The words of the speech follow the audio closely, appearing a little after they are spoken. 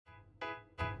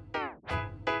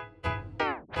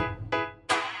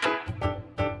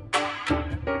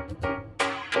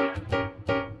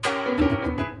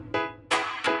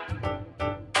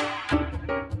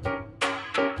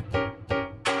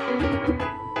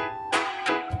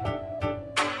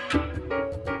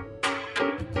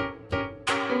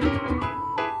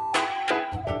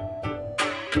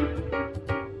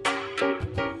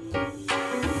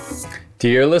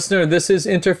Dear listener, this is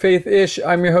Interfaith-ish.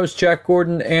 I'm your host, Jack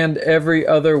Gordon, and every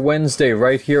other Wednesday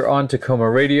right here on Tacoma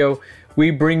Radio,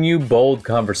 we bring you bold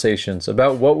conversations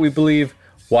about what we believe,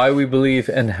 why we believe,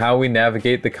 and how we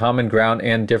navigate the common ground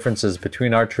and differences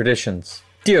between our traditions.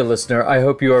 Dear listener, I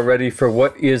hope you are ready for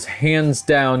what is hands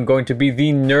down going to be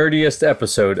the nerdiest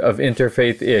episode of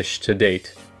Interfaith-ish to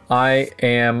date. I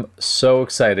am so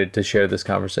excited to share this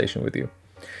conversation with you.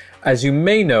 As you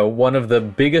may know, one of the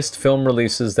biggest film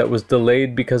releases that was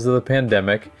delayed because of the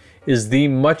pandemic is the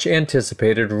much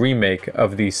anticipated remake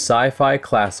of the sci-fi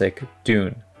classic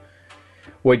Dune.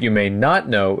 What you may not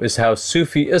know is how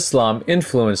Sufi Islam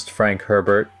influenced Frank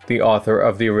Herbert, the author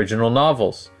of the original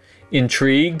novels.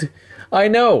 Intrigued? I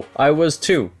know, I was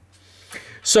too.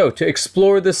 So, to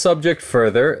explore this subject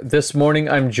further, this morning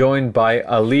I'm joined by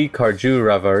Ali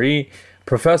Karju-Ravari,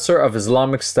 Professor of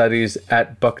Islamic Studies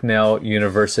at Bucknell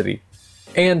University.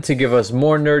 And to give us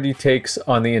more nerdy takes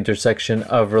on the intersection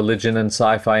of religion and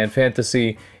sci-fi and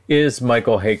fantasy is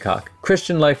Michael Haycock,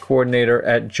 Christian Life Coordinator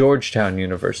at Georgetown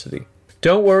University.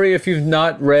 Don't worry if you've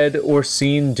not read or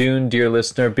seen Dune, dear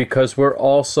listener, because we're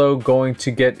also going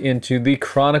to get into the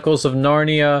Chronicles of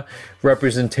Narnia,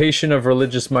 representation of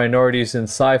religious minorities in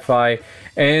sci-fi,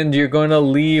 and you're going to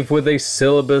leave with a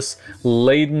syllabus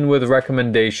laden with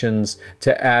recommendations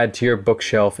to add to your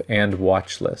bookshelf and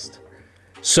watch list.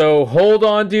 So hold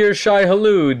on to your shai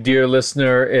halud, dear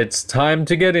listener. It's time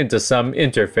to get into some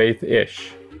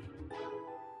interfaith-ish.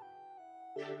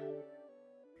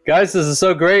 Guys, this is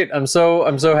so great. I'm so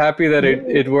happy that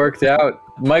it worked out.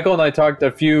 Michael and I talked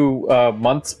a few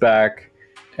months back,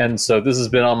 and so this has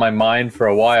been on my mind for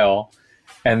a while.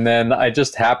 And then I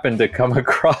just happened to come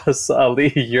across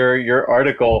Ali, your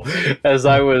article, as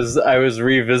I was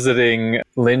revisiting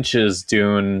Lynch's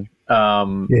Dune,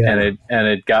 and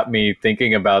it got me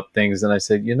thinking about things. And I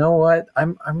said, you know what? I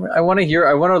want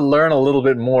to learn a little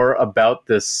bit more about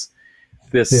this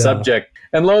subject.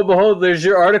 And lo and behold, there's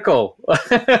your article. I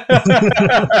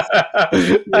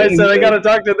said, I got to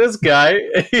talk to this guy.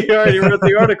 He already wrote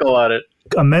the article on it.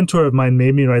 A mentor of mine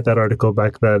made me write that article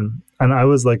back then. And I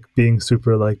was like being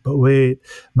super like, but wait,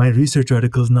 my research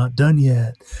article is not done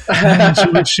yet.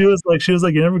 And she was like,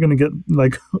 you're never going to get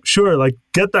sure,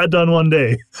 get that done one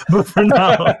day. But for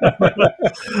now.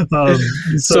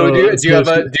 So do you have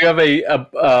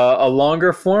a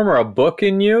longer form or a book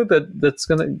in you that's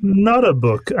going to? Not a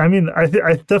book. I mean, I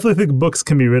definitely think books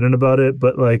can be written about it,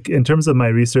 but in terms of my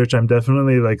research, I'm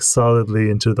definitely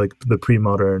solidly into the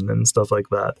pre-modern and stuff like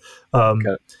that.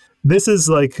 Okay. This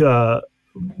is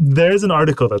there's an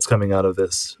article that's coming out of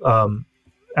this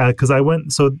because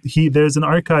there's an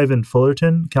archive in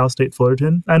Fullerton, Cal State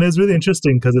Fullerton, and it's really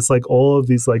interesting because it's all of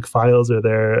these files are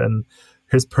there and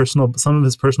some of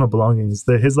his personal belongings.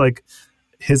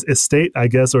 His estate, I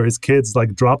guess, or his kids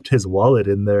dropped his wallet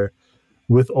in there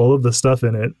with all of the stuff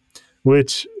in it,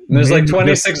 which there's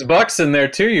 $26 in there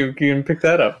too. You can pick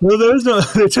that up. Well,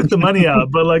 they took the money out,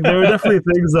 but there were definitely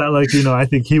things that I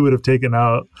think he would have taken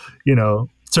out,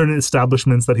 certain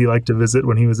establishments that he liked to visit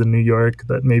when he was in New York,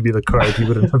 that maybe the card he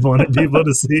wouldn't have wanted people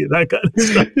to see, that kind of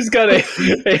stuff. He's got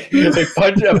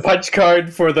a punch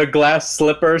card for the glass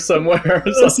slipper somewhere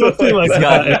or something like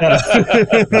that.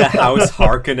 Yeah. The House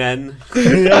Harkonnen.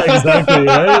 Yeah, exactly,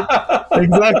 right?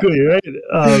 Exactly,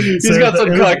 right? He's got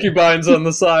some concubines on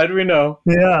the side, we know.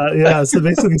 Yeah. So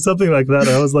basically something like that.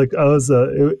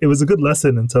 It was a good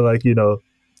lesson into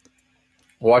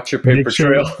watch your paper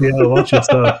trail. Yeah, watch your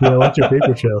stuff. Yeah, watch your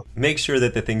paper trail. Make sure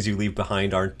that the things you leave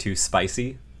behind aren't too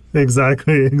spicy.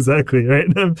 Exactly, right?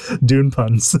 Dune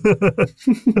puns.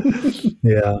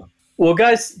 Yeah. Well,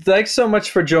 guys, thanks so much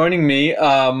for joining me.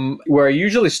 Where I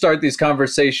usually start these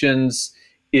conversations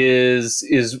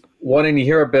is wanting to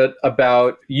hear a bit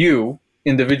about you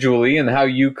individually and how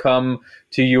you come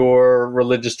to your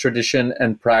religious tradition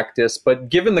and practice. But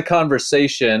given the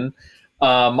conversation,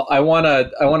 I want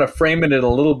to frame it in a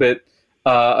little bit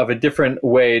of a different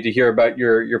way to hear about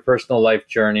your personal life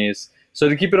journeys. So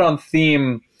to keep it on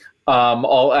theme,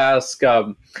 I'll ask.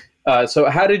 So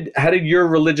how did your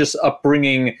religious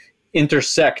upbringing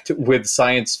intersect with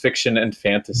science fiction and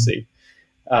fantasy?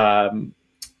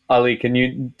 Ali, can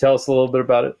you tell us a little bit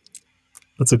about it?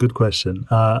 That's a good question.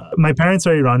 My parents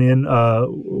are Iranian. I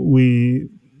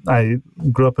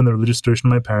grew up in the religious tradition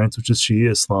of my parents, which is Shia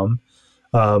Islam.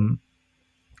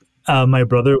 My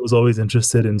brother was always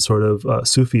interested in sort of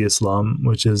Sufi Islam,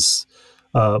 which is,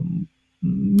 for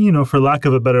lack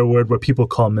of a better word, what people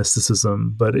call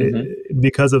mysticism. But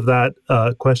because of that,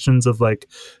 questions of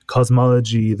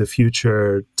cosmology, the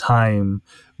future, time,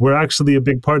 were actually a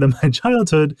big part of my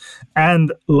childhood.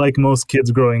 And like most kids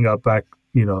growing up back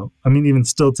I mean, even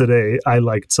still today, I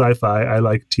liked sci-fi, I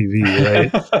liked TV,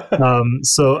 right?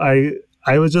 So I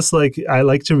was just like, I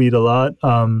like to read a lot.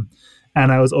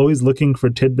 And I was always looking for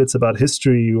tidbits about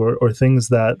history or things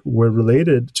that were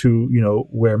related to,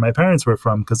 where my parents were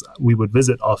from, because we would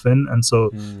visit often. And so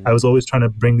I was always trying to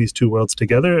bring these two worlds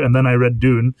together. And then I read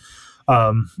Dune.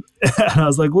 And I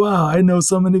was like, wow, I know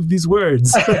so many of these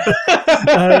words.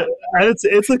 And it's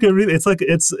like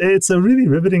it's a really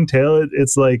riveting tale.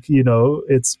 It's like,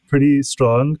 it's pretty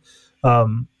strong.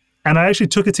 And I actually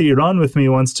took it to Iran with me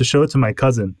once to show it to my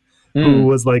cousin, who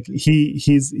was like,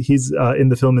 he's in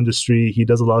the film industry. He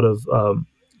does a lot of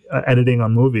editing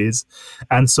on movies,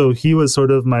 and so he was sort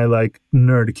of my like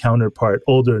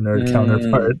older nerd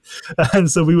counterpart. And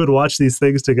so we would watch these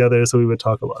things together, so we would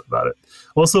talk a lot about it.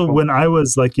 Also, when I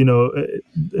was like, you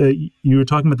were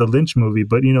talking about the Lynch movie,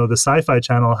 but the Sci-Fi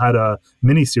Channel had a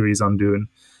mini-series on Dune,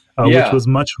 which was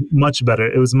much better.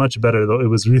 It was much better, though. It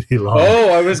was really long.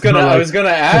 Oh, I was gonna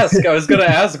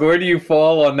ask, where do you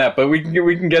fall on that? But we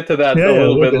can get to that a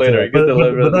little bit later.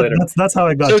 That's how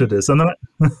I got to this. And then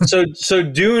so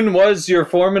Dune was your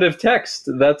formative text.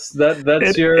 That's your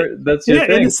thing.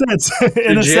 In a sense.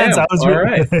 In a sense, I was all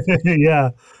right.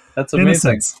 Yeah, that's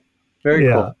amazing. Very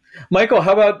cool. Michael,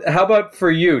 how about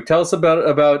for you? Tell us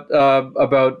about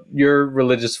your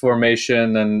religious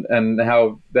formation and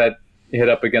how that hit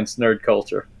up against nerd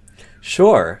culture.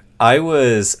 Sure. I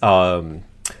was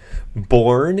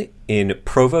born in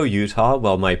Provo, Utah,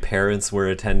 while my parents were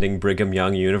attending Brigham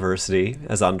Young University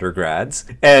as undergrads.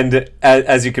 And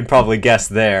as you can probably guess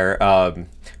there,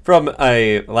 from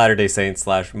a Latter-day Saint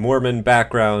 / Mormon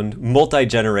background,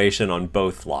 multi-generation on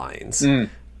both lines.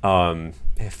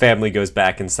 Family goes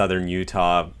back in southern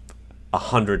Utah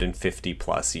 150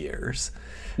 plus years.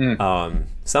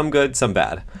 Some good, some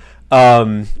bad.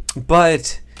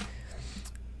 But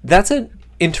that's an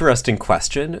interesting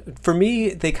question. For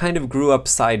me, they kind of grew up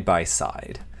side by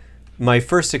side. My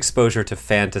first exposure to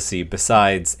fantasy,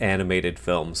 besides animated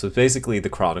films, was basically the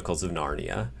Chronicles of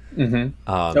Narnia.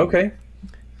 Okay.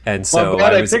 And so I'm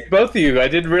glad I picked both of you. I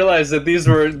didn't realize that these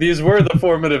were the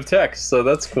formative texts, so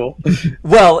that's cool.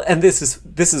 Well, and this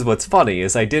is what's funny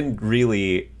is I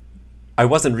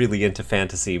wasn't really into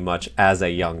fantasy much as a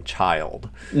young child.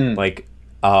 Like,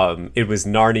 it was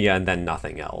Narnia and then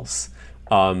nothing else.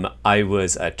 I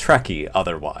was a Trekkie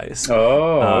otherwise.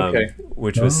 Oh, okay.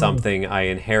 Which was something I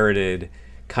inherited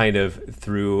kind of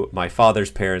through my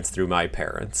father's parents, through my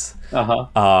parents.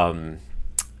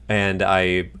 And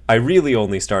I really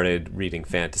only started reading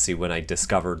fantasy when I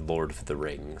discovered Lord of the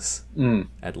Rings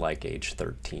at like age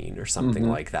 13 or something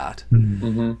like that.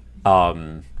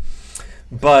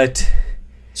 But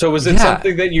so was it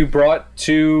something that you brought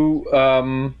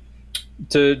to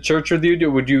church with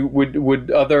you?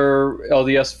 Would other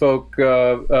LDS folk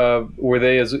were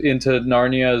they as into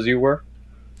Narnia as you were?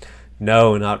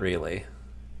 No, not really.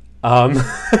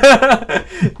 I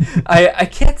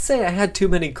can't say I had too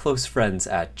many close friends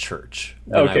at church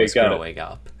when I was growing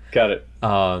up. Got it.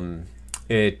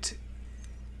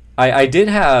 I did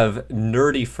have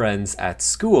nerdy friends at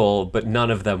school, but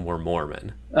none of them were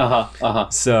Mormon.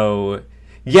 So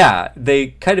yeah, they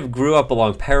kind of grew up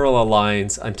along parallel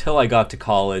lines until I got to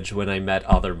college when I met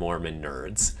other Mormon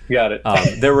nerds. Got it.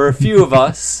 There were a few of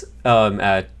us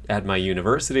at my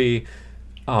university,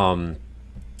 but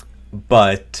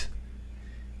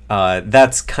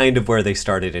that's kind of where they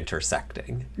started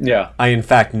intersecting. Yeah. I, in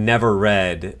fact, never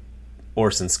read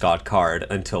Orson Scott Card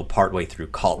until partway through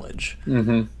college.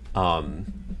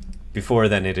 Before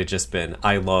then, it had just been,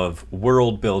 I love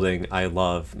world building, I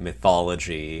love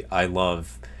mythology, I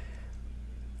love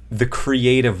the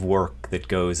creative work that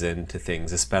goes into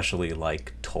things, especially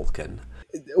like Tolkien.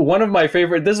 One of my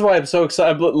favorite, this is why I'm so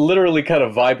excited, I'm literally kind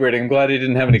of vibrating. I'm glad I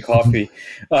didn't have any coffee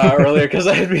earlier because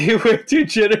I'd be way too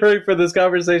jittery for this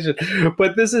conversation.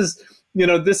 But this is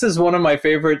one of my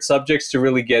favorite subjects to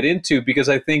really get into because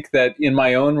I think that in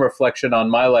my own reflection on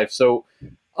my life, so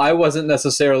I wasn't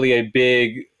necessarily a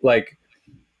big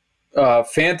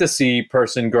fantasy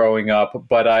person growing up,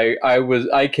 but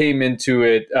I came into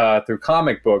it through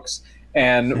comic books,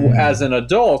 and as an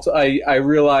adult, I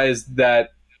realized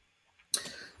that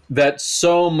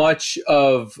so much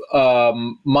of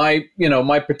my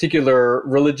particular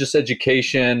religious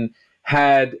education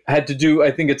had to do, I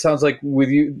think it sounds like with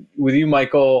you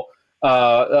Michael,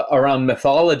 around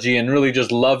mythology and really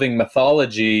just loving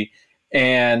mythology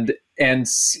and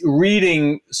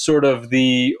reading sort of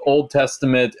the Old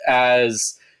Testament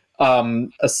as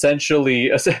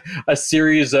essentially a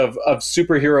series of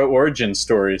superhero origin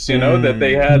stories, that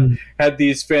they had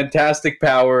these fantastic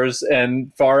powers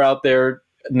and far out there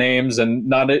names, and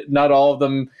not all of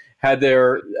them had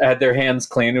their hands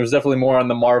clean. It was definitely more on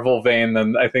the Marvel vein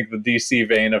than I think the DC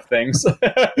vein of things.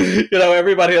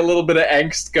 Everybody a little bit of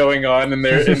angst going on in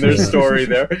their story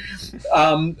there.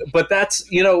 But that's,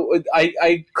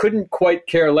 I couldn't quite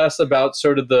care less about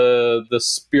sort of the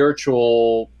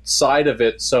spiritual side of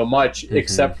it so much,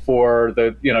 except for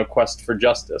the quest for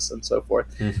justice and so forth.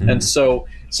 And so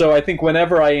I think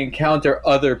whenever I encounter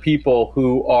other people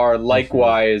who are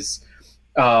likewise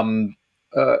have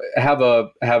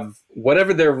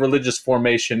whatever their religious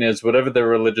formation is, whatever their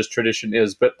religious tradition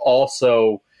is, but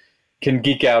also can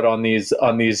geek out on these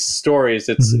stories,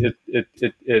 it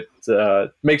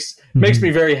makes me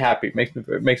very happy.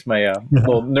 Makes my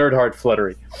little nerd heart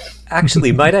fluttery.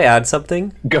 Actually, might I add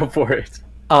something? Go for it.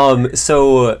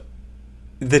 So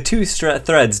the two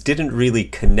threads didn't really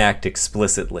connect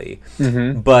explicitly,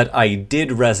 but I did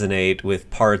resonate with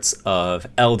parts of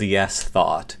LDS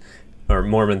thought or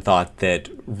Mormon thought that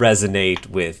resonate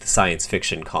with science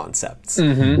fiction concepts.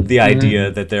 The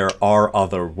idea that there are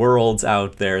other worlds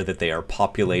out there, that they are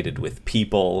populated with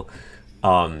people.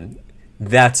 And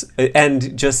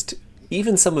just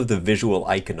even some of the visual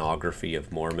iconography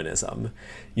of Mormonism.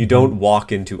 You don't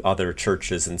walk into other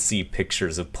churches and see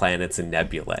pictures of planets and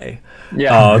nebulae.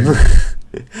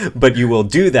 But you will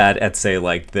do that at, say,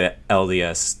 like the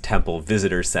LDS Temple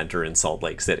Visitor Center in Salt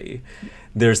Lake City.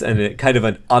 There's a kind of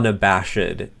an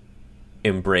unabashed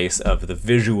embrace of the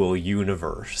visual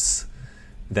universe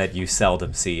that you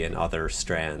seldom see in other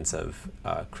strands of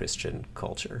Christian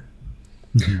culture.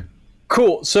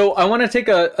 Cool. So I want to take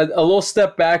a little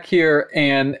step back here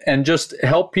and just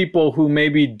help people who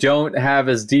maybe don't have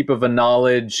as deep of a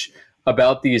knowledge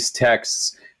about these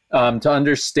texts to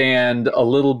understand a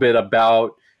little bit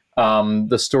about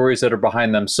the stories that are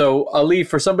behind them. So Ali,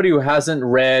 for somebody who hasn't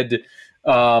read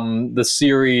the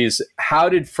series, how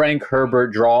did Frank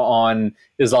Herbert draw on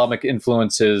Islamic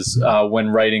influences when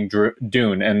writing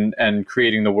Dune and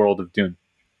creating the world of Dune?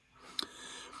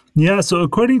 Yeah, so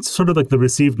according to sort of like the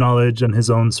received knowledge and his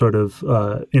own sort of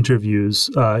interviews,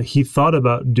 he thought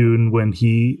about Dune when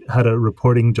he had a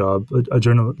reporting job, a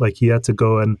journal, like he had to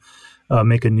go and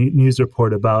make a news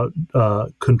report about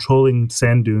controlling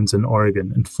sand dunes in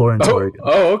Oregon, in Florence, Oregon.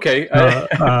 Oh, okay.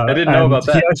 I didn't know about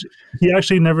that. He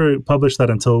actually never published that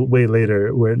until way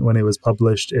later, when it was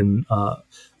published in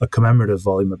a commemorative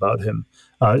volume about him.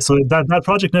 So that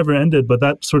project never ended, but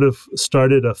that sort of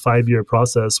started a 5-year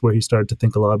process where he started to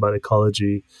think a lot about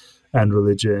ecology and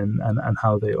religion and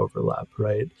how they overlap,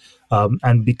 right?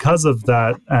 And because of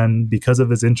that, and because of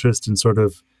his interest in sort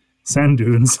of sand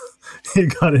dunes, he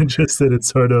got interested in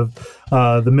sort of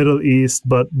the Middle East,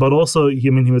 but also, he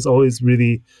was always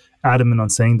really adamant on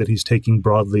saying that he's taking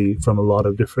broadly from a lot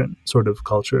of different sort of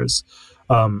cultures.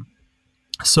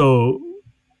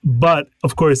 But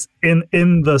of course,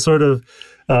 in the sort of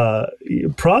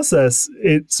process,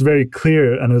 it's very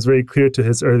clear, and it was very clear to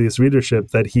his earliest readership,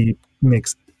 that he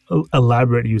makes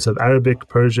elaborate use of Arabic,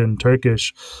 Persian,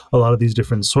 Turkish, a lot of these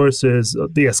different sources,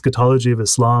 the eschatology of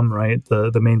Islam, right?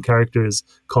 The main character is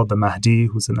called the Mahdi,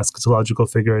 who's an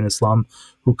eschatological figure in Islam,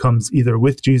 who comes either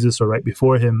with Jesus or right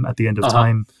before him at the end of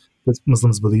time.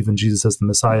 Muslims believe in Jesus as the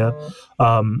Messiah.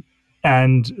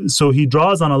 And so he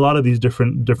draws on a lot of these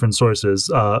different sources,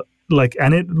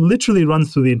 and it literally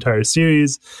runs through the entire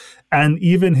series. And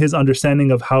even his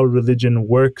understanding of how religion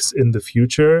works in the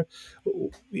future,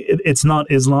 it's not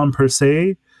Islam per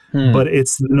se, but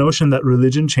it's the notion that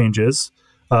religion changes.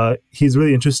 He's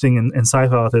really interesting in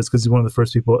sci-fi authors because he's one of the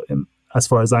first people, as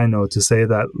far as I know, to say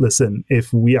that, listen,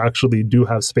 if we actually do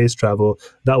have space travel,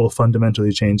 that will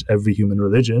fundamentally change every human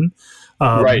religion.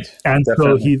 Right. And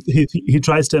definitely. So he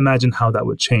tries to imagine how that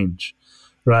would change.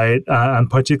 Right. And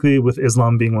particularly with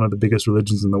Islam being one of the biggest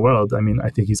religions in the world, I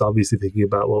think he's obviously thinking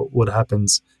about, well, what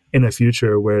happens in a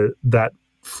future where that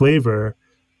flavor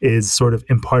is sort of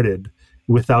imparted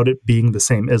without it being the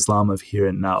same Islam of here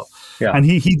and now. Yeah. And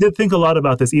he did think a lot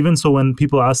about this. Even so, when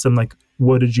people asked him, like,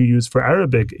 what did you use for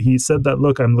Arabic? He said that,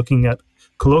 look, I'm looking at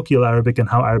colloquial Arabic and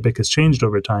how Arabic has changed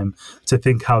over time to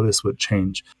think how this would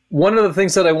change. One of the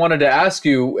things that I wanted to ask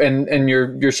you, and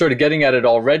you're sort of getting at it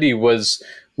already, was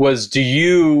do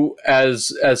you,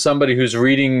 as somebody who's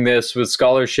reading this with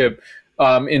scholarship,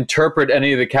 interpret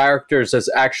any of the characters as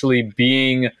actually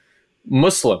being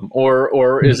Muslim,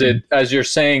 or is it, as you're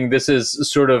saying, this is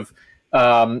sort of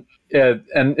an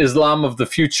Islam of the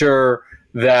future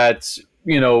that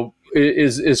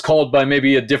is called by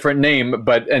maybe a different name,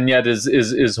 and yet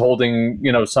is holding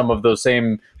some of those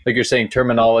same, like you're saying,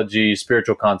 terminology,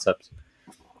 spiritual concepts?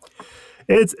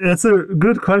 It's a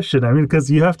good question. I mean,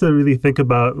 because you have to really think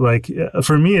about, like,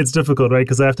 for me, it's difficult, right?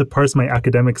 Because I have to parse my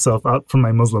academic self out from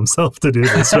my Muslim self to do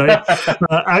this, right?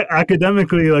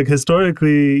 Academically, like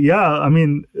historically, yeah, I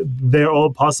mean, they're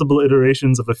all possible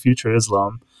iterations of a future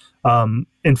Islam.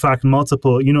 In fact,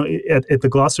 multiple. You know, at the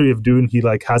glossary of Dune, he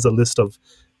like has a list of.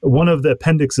 One of the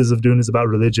appendixes of Dune is about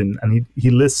religion, and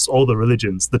he lists all the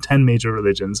religions, the 10 major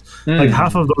religions. Like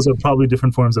half of those are probably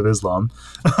different forms of Islam.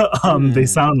 They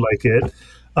sound like it.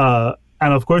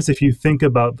 And of course, if you think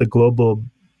about the global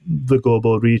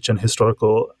reach and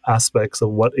historical aspects of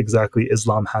what exactly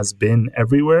Islam has been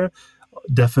everywhere,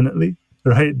 definitely,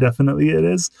 right? Definitely it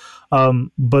is.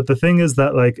 But the thing is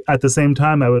that, like, at the same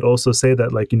time, I would also say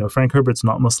that, like, you know, Frank Herbert's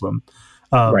not Muslim.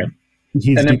 Right.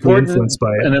 He's deeply influenced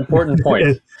by it. An important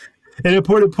point. An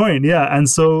important point, yeah. And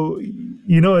so,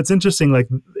 you know, it's interesting. Like,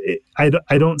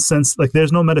 I don't sense, like,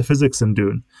 there's no metaphysics in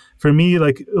Dune. For me,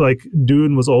 like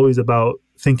Dune was always about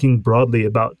thinking broadly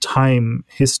about time,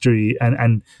 history,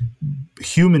 and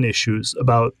human issues,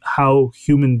 about how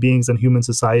human beings and human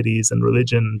societies and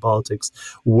religion and politics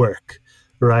work,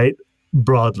 right?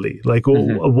 Broadly, like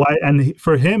why. And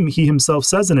for him, he himself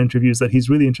says in interviews that he's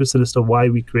really interested as to why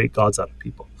we create gods out of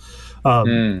people.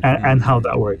 And how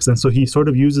that works. And so he sort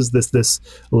of uses this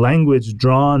language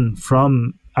drawn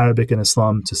from Arabic and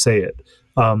Islam to say it.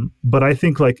 But I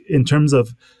think, like, in terms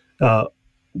of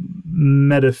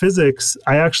metaphysics,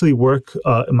 I actually work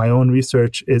in my own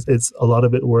research. It's a lot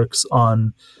of it works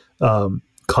on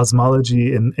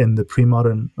cosmology in the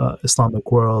pre-modern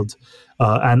Islamic world.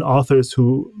 And authors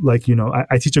who, like, you know,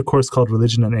 I teach a course called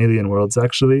Religion and Alien Worlds,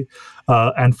 actually.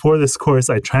 And for this course,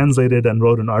 I translated and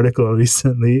wrote an article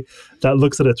recently that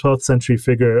looks at a 12th century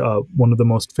figure, one of the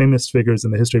most famous figures in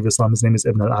the history of Islam. His name is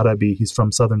Ibn al-Arabi. He's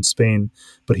from southern Spain,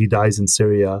 but he dies in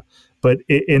Syria. But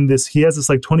in this, he has this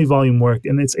like 20-volume work.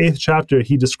 In its 8th chapter,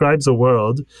 he describes a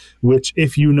world which,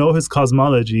 if you know his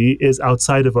cosmology, is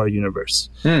outside of our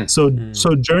universe. So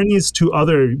journeys to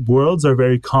other worlds are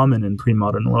very common in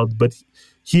pre-modern world, but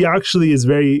he actually is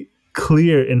very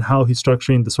clear in how he's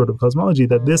structuring the sort of cosmology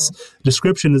that this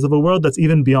description is of a world that's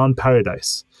even beyond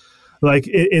paradise. Like,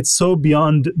 it's so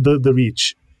beyond the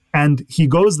reach. And he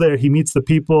goes there, he meets the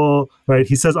people, right?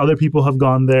 He says other people have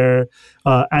gone there.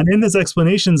 And in his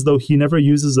explanations, though, he never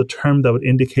uses a term that would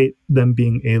indicate them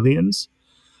being aliens,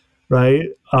 right?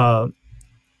 And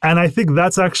I think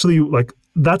that's actually, like,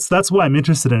 that's what I'm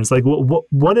interested in. It's like,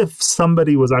 what if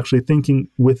somebody was actually thinking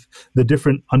with the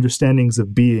different understandings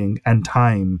of being and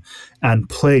time and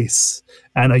place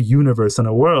and a universe and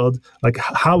a world, like,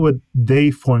 how would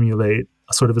they formulate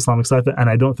a sort of Islamic sci-fi? And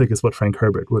I don't think it's what Frank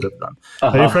Herbert would have done.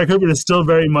 I think Frank Herbert is still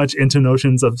very much into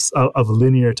notions of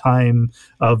linear time,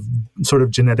 of sort of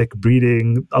genetic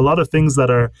breeding, a lot of things that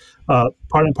are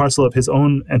part and parcel of his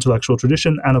own intellectual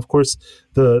tradition, and of course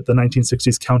the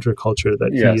 1960s counterculture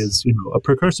that he is, you know, a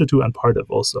precursor to and part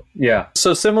of also. Yeah.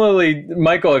 So similarly,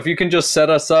 Michael, if you can just set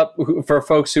us up for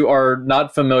folks who are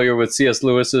not familiar with C.S.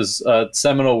 Lewis's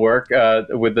seminal work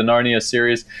with the Narnia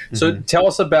series. So tell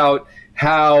us about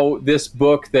how this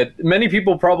book that many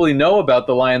people probably know about,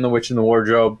 The Lion, the Witch, and the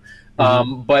Wardrobe,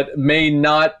 but may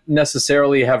not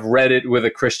necessarily have read it with a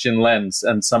Christian lens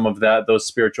and some of those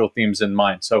spiritual themes in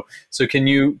mind. So can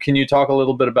you talk a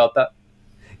little bit about that?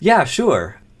 Yeah,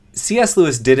 sure. C.S.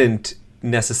 Lewis didn't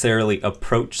necessarily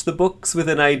approach the books with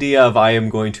an idea of, I am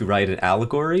going to write an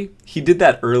allegory. He did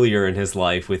that earlier in his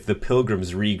life with The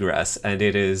Pilgrim's Regress, and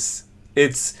it's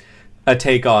a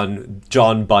take on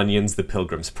John Bunyan's The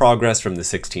Pilgrim's Progress from the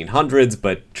 1600s,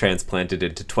 but transplanted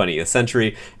into 20th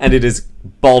century, and it is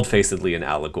bald-facedly an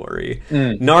allegory.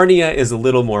 Narnia is a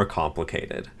little more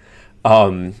complicated.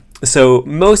 So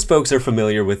most folks are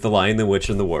familiar with The Lion, the Witch,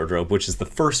 and the Wardrobe, which is the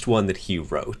first one that he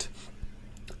wrote.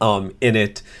 In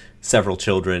it, several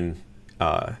children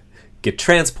get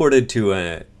transported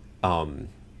to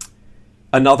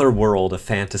another world, a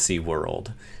fantasy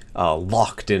world,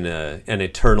 locked in an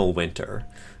eternal winter.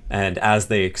 And as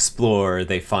they explore,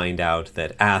 they find out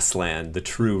that Aslan, the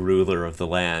true ruler of the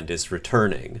land, is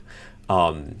returning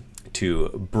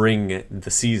to bring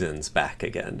the seasons back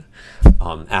again.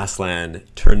 Aslan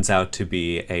turns out to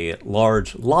be a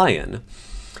large lion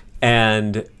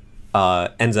and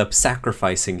ends up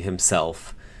sacrificing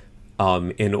himself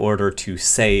in order to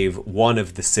save one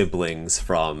of the siblings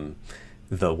from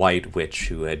the White Witch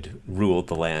who had ruled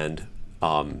the land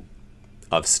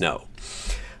of snow.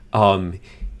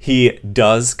 He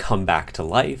does come back to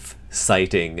life,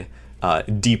 citing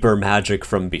deeper magic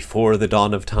from before the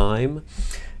dawn of time,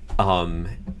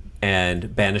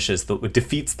 and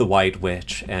defeats the White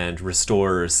Witch and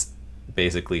restores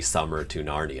basically summer to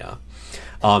Narnia.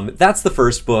 That's the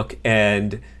first book,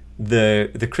 and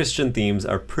the Christian themes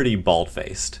are pretty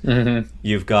bald-faced. Mm-hmm.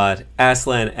 You've got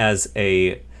Aslan as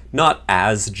not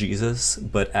as Jesus,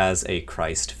 but as a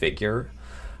Christ figure.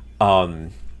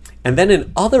 And then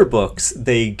in other books,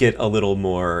 they get a little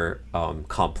more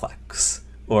complex,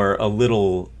 or a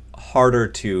little harder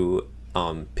to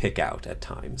pick out at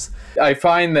times. I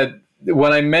find that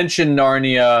when I mention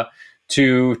Narnia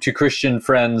to Christian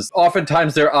friends,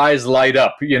 oftentimes their eyes light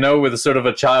up, with a sort of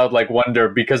a childlike wonder,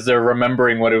 because they're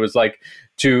remembering what it was like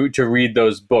to read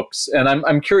those books. And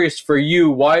I'm curious for you,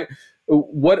 what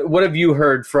have you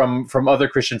heard from other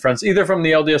Christian friends, either from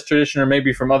the LDS tradition or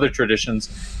maybe from other traditions,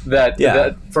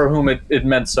 that for whom it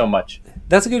meant so much?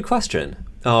 That's a good question.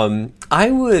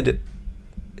 I would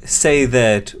say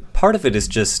that part of it is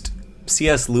just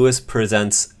C.S. Lewis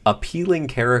presents appealing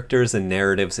characters and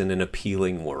narratives in an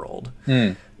appealing world.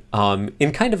 In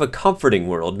kind of a comforting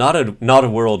world, not a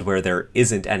world where there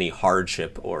isn't any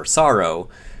hardship or sorrow,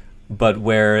 but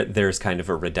where there's kind of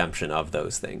a redemption of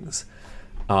those things.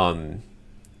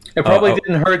 It probably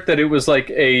didn't hurt that it was like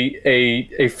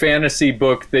a fantasy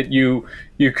book that you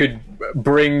could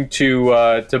bring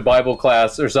to Bible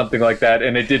class or something like that,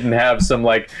 and it didn't have some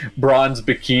like bronze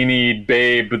bikini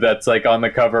babe that's like on the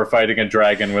cover fighting a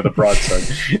dragon with a broadsword.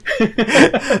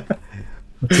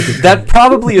 That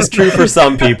probably is true for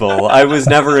some people. I was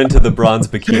never into the bronze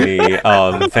bikini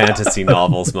fantasy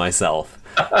novels myself,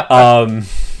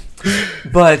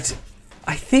 but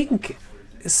I think.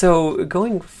 So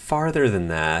going farther than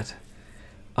that,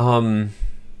 I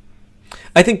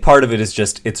think part of it is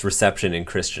just its reception in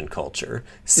Christian culture.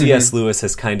 C.S. Lewis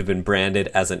has kind of been branded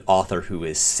as an author who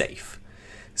is safe.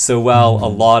 So while a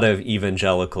lot of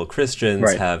evangelical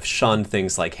Christians have shunned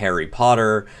things like Harry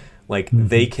Potter,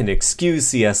 they can excuse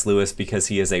C.S. Lewis because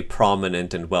he is a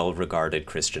prominent and well-regarded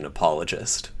Christian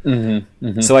apologist.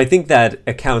 So I think that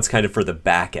accounts kind of for the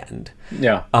back end.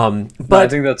 Yeah, but I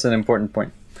think that's an important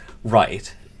point.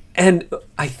 Right. And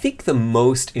I think the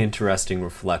most interesting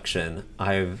reflection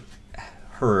I've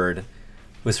heard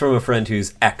was from a friend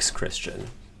who's ex-Christian,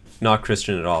 not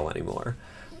Christian at all anymore,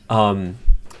 and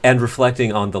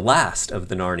reflecting on the last of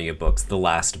the Narnia books, The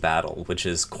Last Battle, which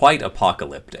is quite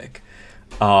apocalyptic,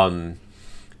 and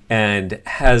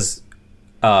has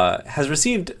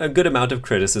received a good amount of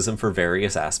criticism for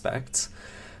various aspects.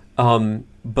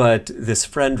 But this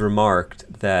friend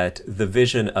remarked that the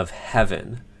vision of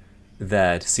heaven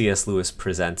that C.S. Lewis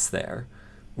presents there,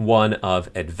 one of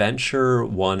adventure,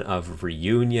 one of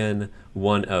reunion,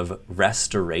 one of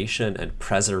restoration and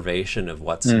preservation of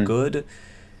what's good,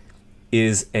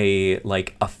 is a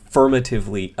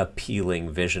affirmatively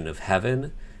appealing vision of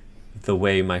heaven, the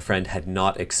way my friend had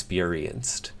not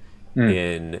experienced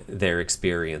in their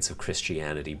experience of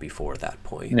Christianity before that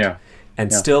point.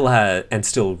 And still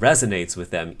resonates with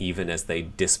them even as they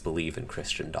disbelieve in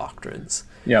Christian doctrines.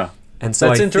 And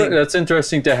so that's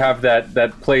interesting to have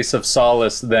that place of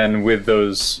solace then with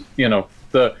those,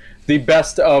 the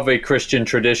best of a Christian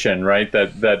tradition, right?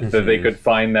 That they could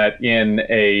find that in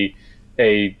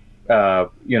a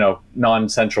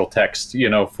non-central text,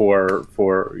 for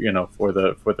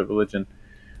the religion.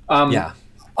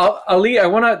 Ali, I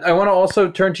want to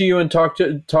also turn to you and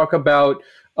talk about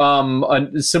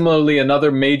similarly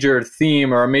another major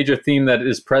theme, or a major theme that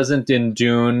is present in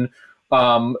Dune,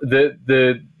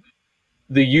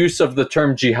 the use of the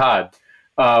term jihad,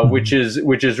 which is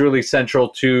really central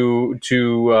to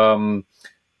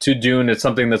Dune. It's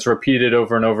something that's repeated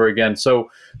over and over again. So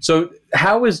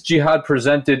how is jihad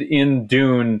presented in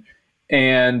Dune?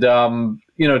 And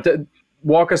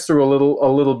walk us through a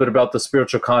little bit about the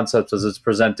spiritual concepts as it's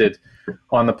presented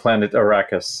on the planet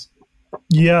Arrakis.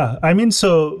 Yeah, I mean,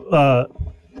 so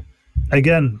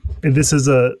again, this is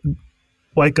a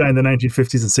white guy in the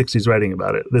 1950s and 60s writing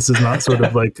about it. This is not sort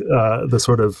of like the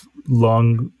sort of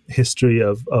long history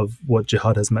of what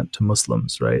jihad has meant to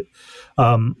Muslims, right?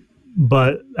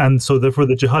 And so therefore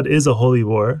the jihad is a holy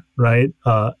war, right?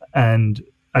 And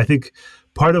I think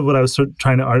part of what I was sort of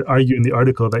trying to argue in the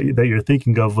article that you're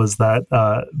thinking of was that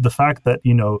the fact that,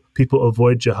 people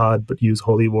avoid jihad but use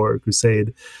holy war or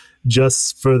crusade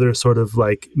just further sort of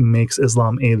like makes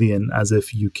Islam alien, as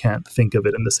if you can't think of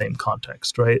it in the same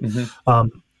context, right?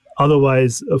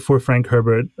 Otherwise, for Frank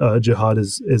Herbert, jihad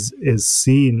is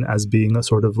seen as being a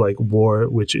sort of like war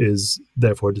which is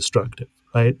therefore destructive,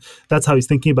 right? That's how he's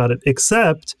thinking about it,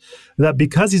 except that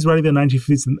because he's writing the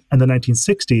 1950s and the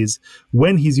 1960s,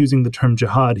 when he's using the term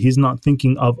jihad, he's not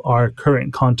thinking of our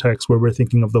current context where we're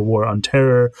thinking of the war on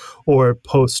terror or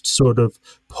post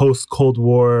post-Cold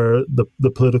War,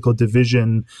 the political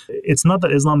division. It's not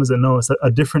that Islam isn't known, it's that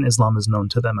a different Islam is known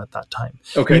to them at that time.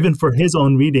 Okay. Even for his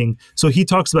own reading. So he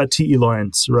talks about T.E.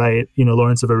 Lawrence, right?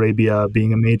 Lawrence of Arabia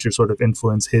being a major sort of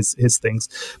influence, his things.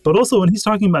 But also when he's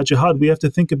talking about jihad, we have to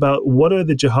think about what are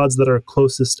the jihads that are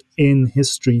closest in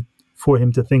history for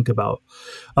him to think about.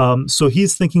 So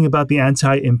he's thinking about the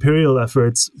anti-imperial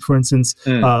efforts. For instance,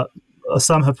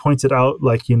 some have pointed out,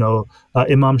 like,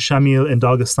 Imam Shamil in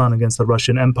Dagestan against the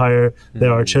Russian Empire.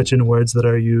 There are Chechen words that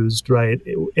are used, right,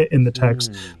 in the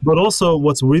text. But also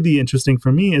what's really interesting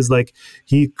for me is, like,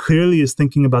 he clearly is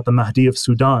thinking about the Mahdi of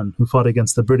Sudan, who fought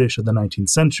against the British in the 19th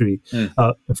century.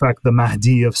 In fact, the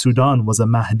Mahdi of Sudan was a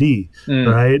Mahdi,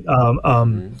 right?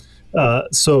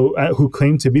 Who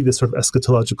claimed to be this sort of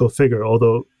eschatological figure,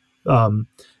 although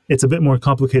it's a bit more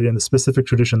complicated in the specific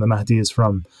tradition the Mahdi is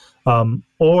from.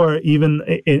 Or even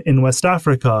in West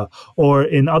Africa or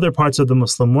in other parts of the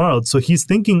Muslim world. So he's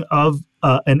thinking of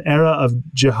an era of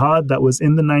jihad that was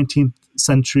in the 19th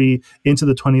century into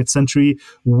the 20th century,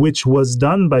 which was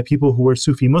done by people who were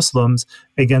Sufi Muslims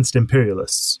against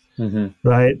imperialists.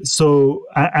 Right. So,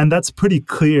 and that's pretty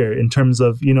clear in terms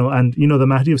of, the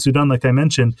Mahdi of Sudan, like I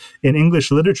mentioned, in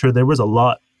English literature, there was a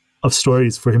lot of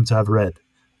stories for him to have read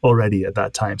already at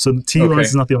that time. So T. Lawrence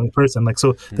is not the only person. Like,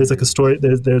 so there's like a story,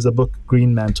 there's a book,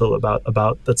 Green Mantle, about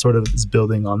that sort of is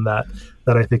building on that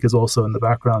I think is also in the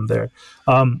background there.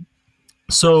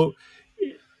 So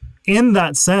in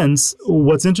that sense,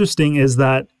 what's interesting is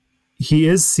that he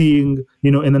is seeing,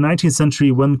 in the 19th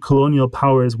century, when colonial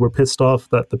powers were pissed off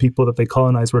that the people that they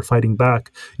colonized were fighting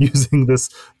back using this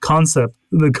concept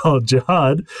called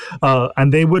jihad,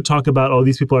 and they would talk about, oh,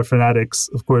 these people are fanatics.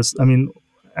 Of course, I mean,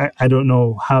 I don't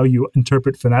know how you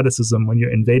interpret fanaticism when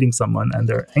you're invading someone and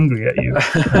they're angry at you.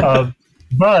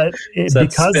 But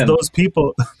because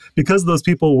those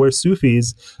people were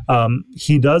Sufis,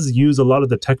 he does use a lot of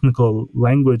the technical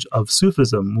language of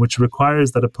Sufism, which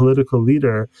requires that a political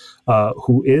leader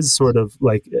who is sort of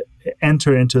like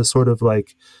enter into sort of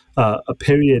like a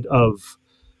period of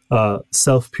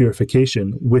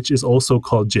self-purification, which is also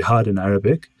called jihad in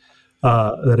Arabic.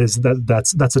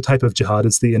 That's a type of jihad.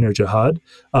 It's the inner jihad,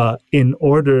 in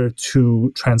order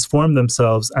to transform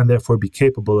themselves and therefore be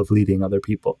capable of leading other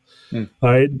people. All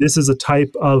right, this is a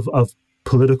type of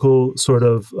political sort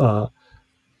of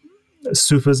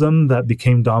Sufism that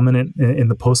became dominant in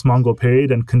the post-Mongol period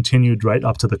and continued right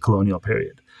up to the colonial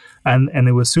period. And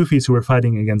it was Sufis who were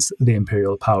fighting against the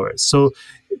imperial powers. So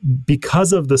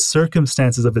because of the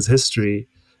circumstances of his history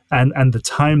and the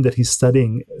time that he's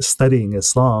studying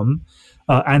Islam,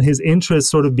 and his interest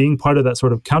sort of being part of that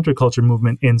sort of counterculture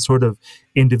movement in sort of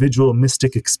individual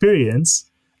mystic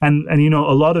experience, and a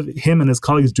lot of him and his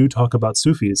colleagues do talk about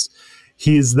Sufis,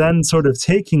 he's then sort of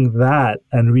taking that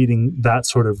and reading that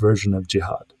sort of version of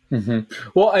jihad.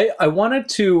 Well, I wanted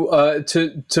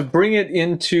to bring it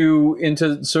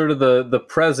into sort of the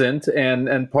present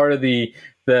and part of the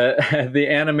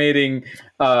animating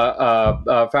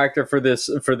factor for this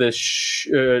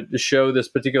show, this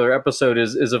particular episode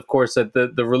is of course that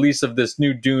the release of this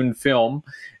new Dune film,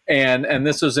 and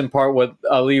this was in part what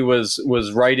Ali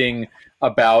was writing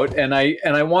about, and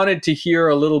I wanted to hear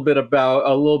a little bit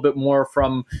more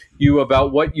from you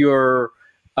about what you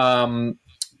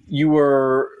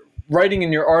were writing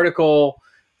in your article,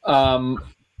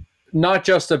 not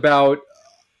just about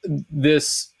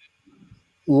this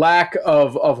lack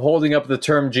of holding up the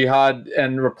term jihad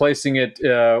and replacing it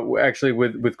actually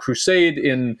with crusade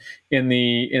in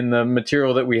the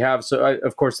material that we have. So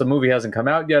of course the movie hasn't come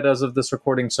out yet as of this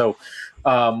recording, so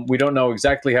we don't know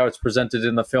exactly how it's presented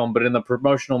in the film, but in the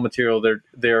promotional material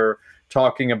they're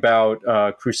talking about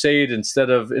crusade instead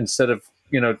of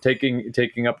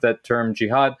taking up that term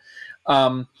jihad.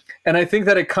 And I think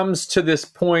that it comes to this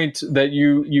point that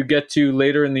you get to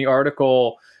later in the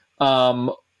article,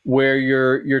 where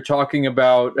you're talking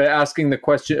about asking the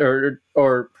question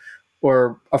or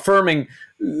affirming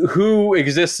who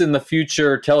exists in the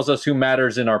future tells us who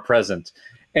matters in our present.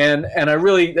 And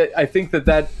I think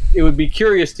that it would be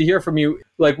curious to hear from you,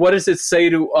 like, what does it say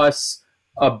to us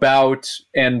about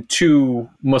and to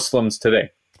Muslims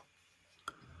today?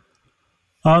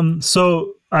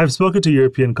 So I've spoken to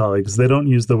European colleagues. They don't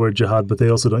use the word jihad, but they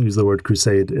also don't use the word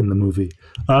crusade in the movie.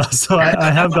 So I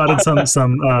have gotten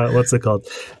some what's it called?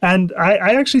 And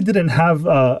I actually didn't have,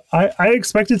 I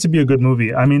expected it to be a good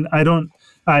movie. I mean,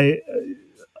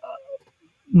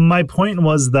 my point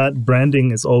was that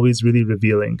branding is always really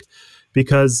revealing,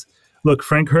 because look,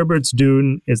 Frank Herbert's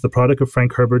Dune is the product of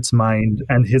Frank Herbert's mind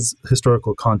and his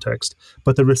historical context.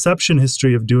 But the reception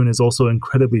history of Dune is also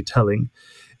incredibly telling.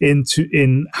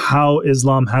 in how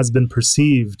Islam has been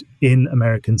perceived in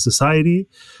American society,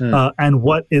 and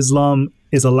what Islam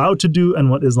is allowed to do and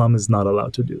what Islam is not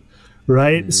allowed to do.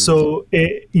 Right. So,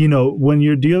 when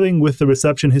you're dealing with the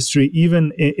reception history,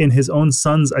 even in his own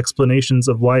son's explanations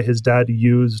of why his dad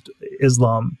used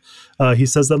Islam, he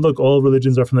says that, look, all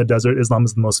religions are from the desert. Islam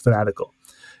is the most fanatical.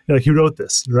 He wrote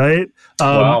this, right?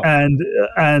 Wow.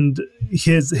 And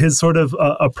his sort of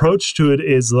approach to it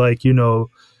is like,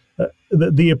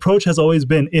 the approach has always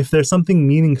been, if there's something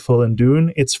meaningful in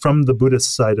Dune, it's from the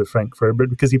Buddhist side of Frank Herbert,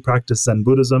 because he practiced Zen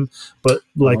Buddhism. But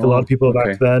like a lot of people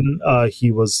back then,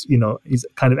 he was, he's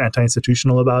kind of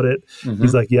anti-institutional about it.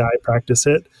 He's like, yeah, I practice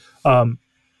it.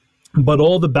 But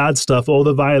all the bad stuff, all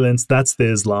the violence, that's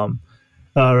the Islam.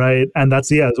 Right. And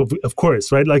that's, of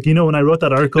course, right? Like, when I wrote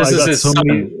that article, This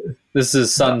is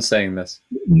his son saying this.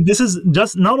 This is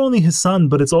just not only his son,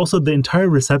 but it's also the entire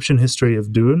reception history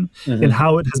of Dune and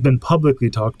how it has been publicly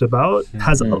talked about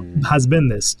has been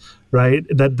this, right?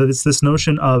 That it's this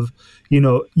notion of,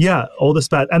 all this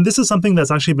bad. And this is something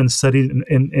that's actually been studied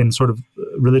in sort of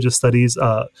religious studies.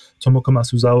 Tomoko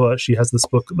Masuzawa, she has this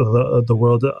book,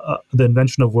 The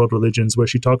Invention of World Religions, where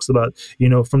she talks about,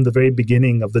 from the very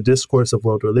beginning of the discourse of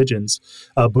world religions,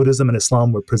 Buddhism and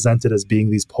Islam were presented as being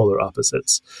these polar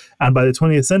opposites. And by the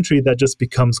 20th century, that just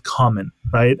becomes common,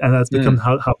 right? And that's become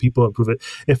how people approve it.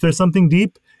 If there's something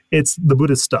deep, it's the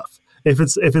Buddhist stuff. If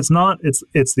it's not,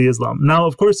 it's the Islam. Now,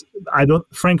 of course,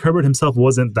 Frank Herbert himself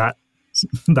wasn't that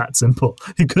simple.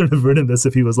 He couldn't have written this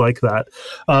if he was like that.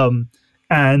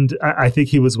 And I think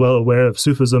he was well aware of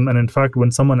Sufism. And in fact,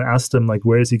 when someone asked him, like,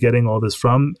 where is he getting all this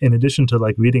from? In addition to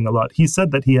like reading a lot, he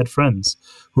said that he had friends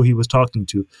who he was talking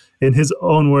to. In his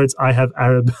own words, I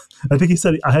think he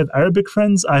said, I have Arabic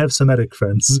friends, I have Semitic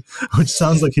friends, which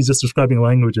sounds like he's just describing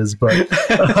languages. But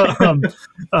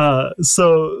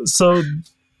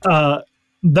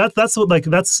that's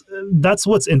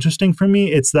what's interesting for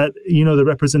me. It's that, the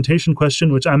representation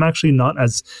question, which I'm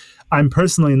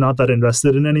personally not that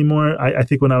invested in anymore. I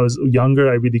think when I was younger,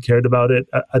 I really cared about it.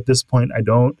 At this point, I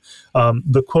don't.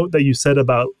 The quote that you said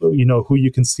about, who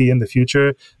you can see in the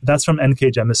future, that's from N.K.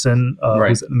 Jemisin,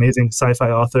 who's an amazing sci-fi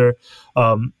author.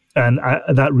 And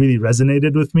that really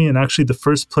resonated with me. And actually, the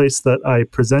first place that I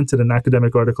presented an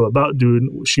academic article about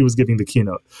Dune, she was giving the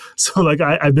keynote. So, like,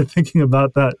 I've been thinking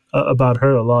about that, about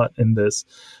her a lot in this,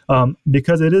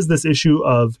 because it is this issue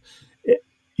of,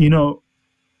 it's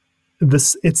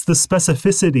the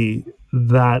specificity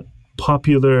that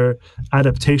popular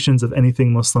adaptations of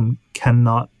anything Muslim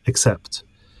cannot accept.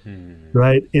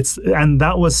 Right? And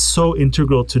that was so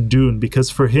integral to Dune, because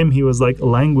for him, he was like,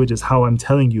 language is how I'm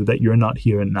telling you that you're not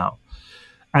here and now.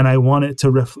 And I want it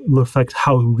to reflect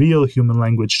how real human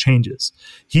language changes.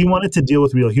 He wanted to deal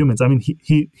with real humans. I mean,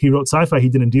 he wrote sci-fi, he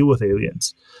didn't deal with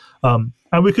aliens. And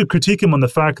we could critique him on the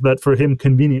fact that for him,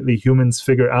 conveniently, humans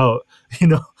figure out,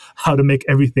 how to make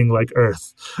everything like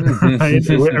Earth. Right?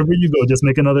 Wherever you go, just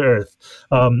make another Earth.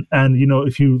 And,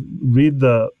 if you read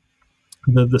the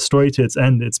story to its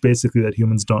end, it's basically that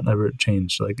humans don't ever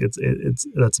change. Like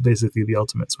that's basically the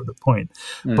ultimate sort of point.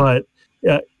 But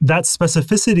that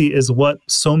specificity is what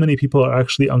so many people are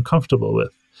actually uncomfortable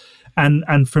with.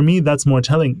 And for me, that's more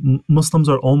telling. Muslims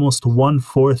are almost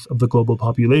 1/4 of the global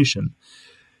population.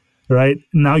 Right?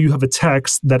 Now you have a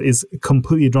text that is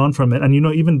completely drawn from it. And,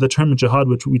 even the term jihad,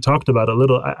 which we talked about a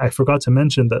little, I forgot to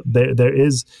mention that there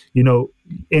is,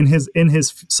 in his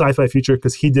sci-fi future,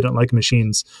 because he didn't like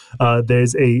machines,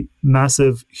 there's a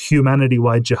massive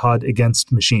humanity-wide jihad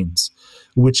against machines,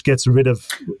 which gets rid of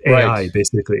AI,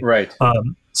 basically. Right.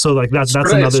 So like that's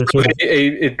another sort of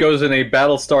it goes in a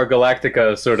Battlestar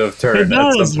Galactica sort of turn. It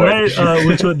does, right?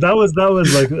 That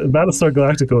was like Battlestar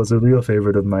Galactica was a real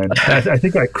favorite of mine. I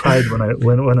think I cried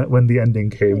when the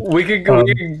ending came. We could go.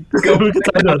 We can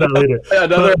talk about that later.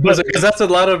 Another because that's a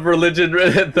lot of religion.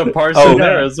 The parson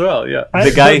there as well. Yeah.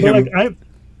 The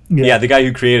guy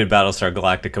who created Battlestar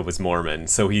Galactica was Mormon,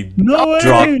 so he dropped.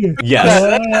 Yes.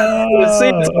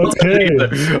 Okay.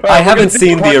 I haven't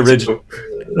seen the original.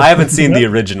 I haven't seen the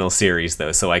original series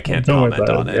though, so I can't comment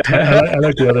on it. I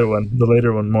like the other one, the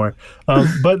later one, more.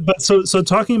 But so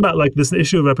talking about like this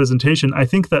issue of representation, I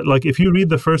think that like if you read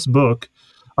the first book,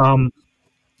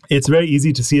 it's very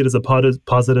easy to see it as a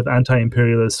positive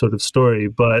anti-imperialist sort of story.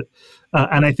 But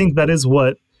and I think that is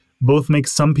what both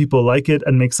makes some people like it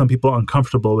and makes some people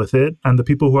uncomfortable with it. And the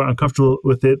people who are uncomfortable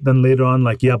with it then later on,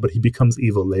 like, yeah, but he becomes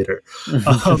evil later.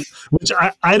 Which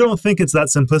I don't think it's that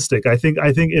simplistic. I think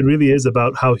it really is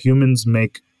about how humans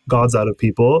make gods out of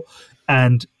people.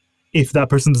 And if that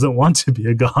person doesn't want to be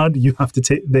a god,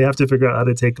 they have to figure out how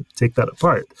to take that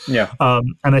apart. Yeah.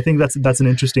 And I think that's an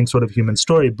interesting sort of human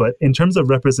story. But in terms of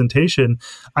representation,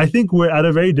 I think we're at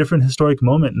a very different historic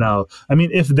moment now. I mean,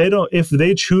 if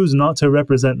they choose not to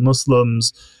represent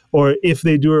Muslims, or if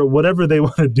they do, or whatever they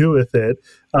want to do with it,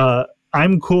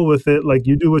 I'm cool with it. Like,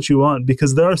 you do what you want,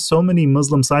 because there are so many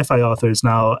Muslim sci-fi authors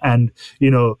now. And,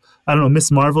 you know, I don't know,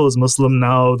 Miss Marvel is Muslim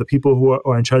now. The people who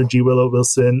are in charge, G. Willow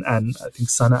Wilson and I think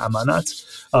Sana Amanat,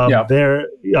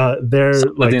 they're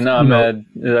Saladin Ahmed,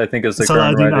 I think is the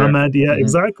current writer. Ahmed,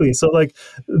 exactly. So like,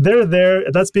 they're there.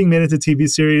 That's being made into TV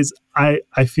series. I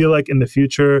feel like in the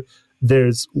future,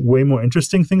 there's way more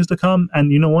interesting things to come.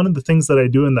 And, you know, one of the things that I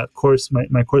do in that course,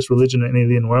 my course, Religion and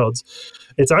Alien Worlds,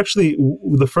 it's actually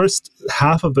the first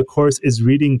half of the course is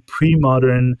reading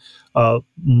pre-modern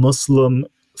Muslim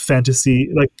fantasy,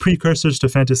 like precursors to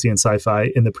fantasy and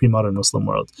sci-fi in the pre-modern Muslim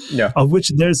world, of which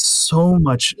there's so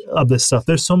much of this stuff.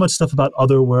 There's so much stuff about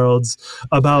other worlds,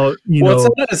 about the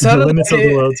limits of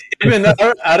the world. Even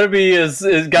Arabi is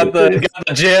got the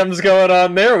jams going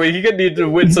on there. We could need to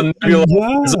win some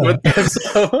nebulas with this.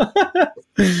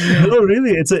 No,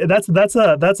 really,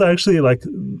 that's actually like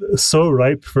so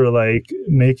ripe for like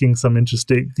making some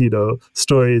interesting, you know,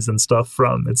 stories and stuff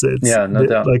from. It's no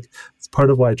doubt. Like, it's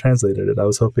part of why I translated it. I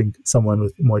was hoping someone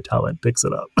with more talent picks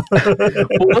it up.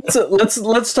 Well,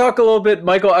 let's talk a little bit,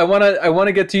 Michael. I want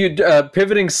to get to you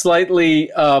pivoting slightly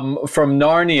from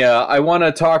Narnia. I want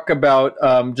to talk about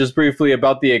just briefly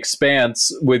about The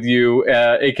Expanse with you,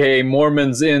 aka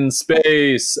Mormons in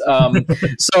space.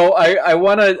 So I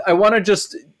want to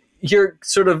just hear,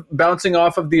 sort of bouncing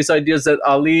off of these ideas that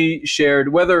Ali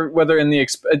shared, whether in The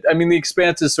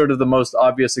Expanse is sort of the most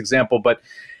obvious example, but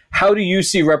how do you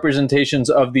see representations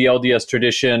of the LDS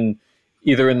tradition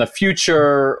either in the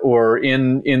future or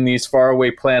in these faraway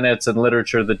planets and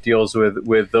literature that deals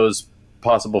with those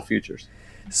possible futures?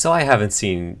 So I haven't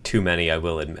seen too many, I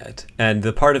will admit. And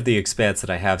the part of The Expanse that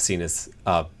I have seen is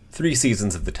 3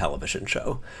 seasons of the television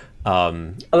show. I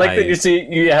like that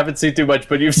you haven't seen too much,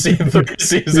 but you've seen 3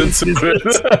 seasons of it.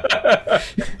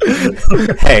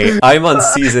 Hey, I'm on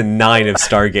season 9 of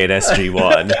Stargate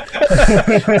SG-1.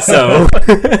 So,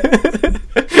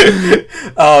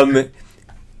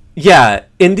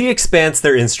 in The Expanse,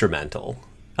 they're instrumental.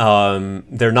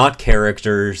 They're not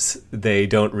characters. They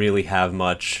don't really have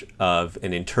much of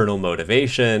an internal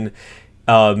motivation.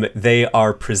 They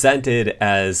are presented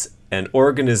as an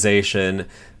organization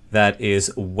that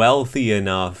is wealthy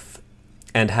enough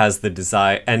and has the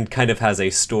desire and kind of has a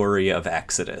story of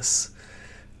exodus.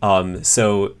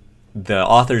 So the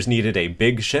authors needed a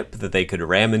big ship that they could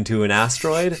ram into an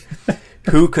asteroid.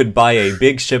 Who could buy a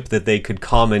big ship that they could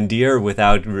commandeer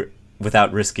without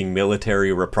risking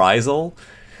military reprisal?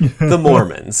 The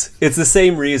Mormons. It's the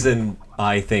same reason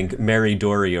I think Mary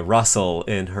Doria Russell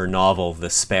in her novel The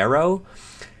Sparrow.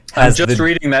 I'm just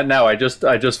reading that now. I just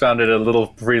found it at a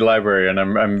little free library, and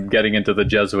I'm getting into the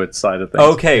Jesuit side of things.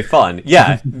 Okay, fun.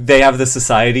 Yeah, they have the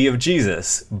Society of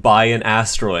Jesus buy an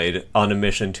asteroid on a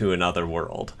mission to another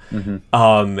world.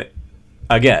 Mm-hmm.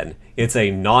 Again, it's a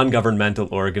non-governmental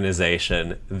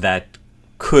organization that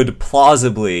could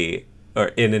plausibly, or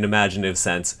in an imaginative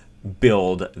sense,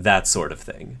 build that sort of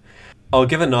thing. I'll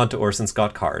give a nod to Orson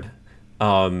Scott Card.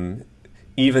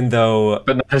 Even though,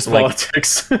 but not his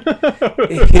politics.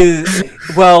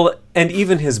 And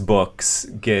even his books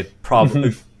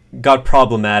got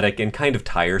problematic and kind of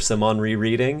tiresome on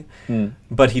rereading.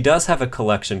 But he does have a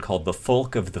collection called The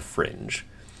Folk of the Fringe,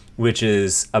 which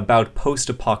is about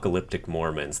post-apocalyptic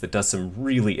Mormons that does some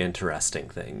really interesting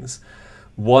things.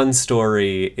 One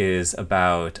story is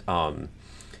about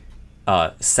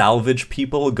salvage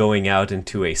people going out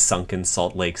into a sunken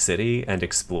Salt Lake City and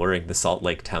exploring the Salt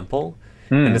Lake Temple.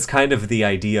 And it's kind of the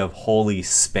idea of holy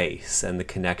space and the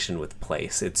connection with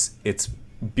place. It's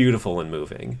beautiful and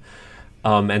moving.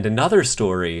 And another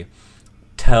story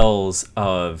tells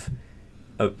of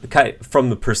from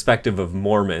the perspective of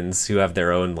Mormons who have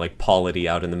their own like polity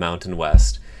out in the Mountain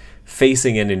West,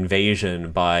 facing an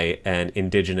invasion by an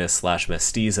indigenous /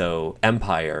 mestizo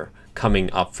empire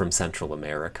coming up from Central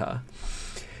America.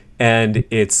 And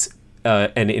it's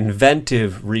an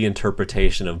inventive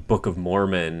reinterpretation of Book of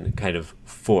Mormon kind of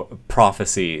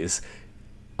prophecies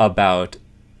about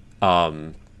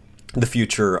the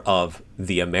future of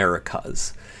the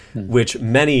Americas, which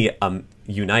many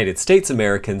United States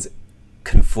Americans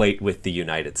conflate with the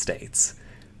United States.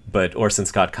 But Orson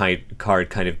Scott Card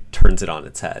kind of turns it on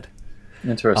its head.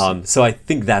 Interesting. So I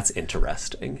think that's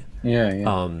interesting.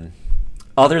 Yeah.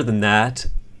 Other than that,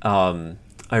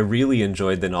 I really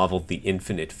enjoyed the novel The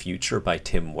Infinite Future by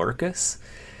Tim Werkus.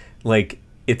 Like,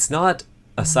 it's not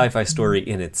a sci-fi story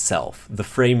in itself. The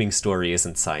framing story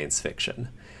isn't science fiction,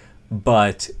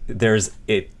 but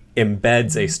it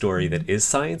embeds a story that is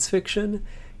science fiction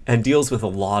and deals with a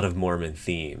lot of Mormon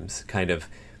themes, kind of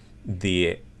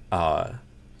the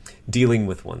dealing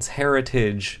with one's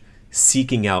heritage,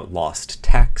 seeking out lost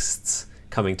texts,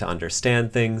 coming to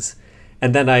understand things.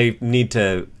 And then I need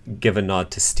to give a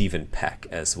nod to Stephen Peck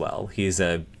as well. He's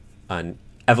an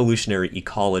evolutionary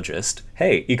ecologist.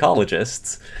 Hey,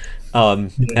 ecologists!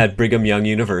 At Brigham Young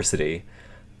University,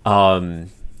 who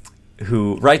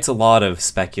writes a lot of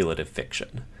speculative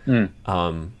fiction.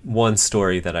 One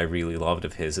story that I really loved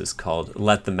of his is called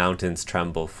 "Let the Mountains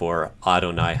Tremble, for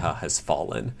Adonijah Has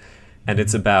Fallen," and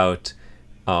it's about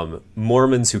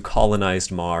Mormons who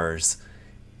colonized Mars,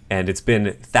 and it's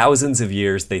been thousands of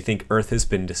years. They think Earth has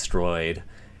been destroyed,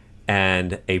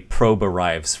 and a probe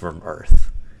arrives from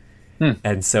Earth.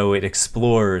 And so it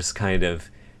explores kind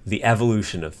of the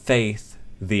evolution of faith,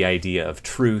 the idea of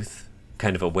truth,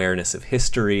 kind of awareness of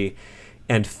history,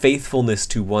 and faithfulness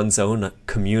to one's own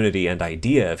community and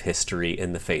idea of history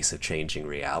in the face of changing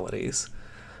realities.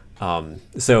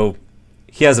 So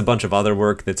he has a bunch of other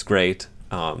work that's great.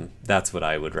 That's what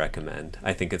I would recommend.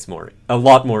 I think it's a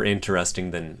lot more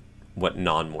interesting than what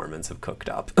non-Mormons have cooked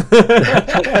up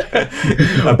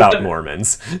about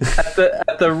Mormons.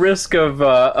 At the risk of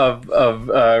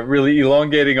really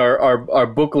elongating our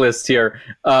book list here,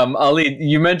 Ali,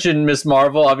 you mentioned Miss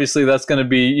Marvel. Obviously, that's going to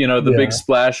be the big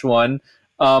splash one.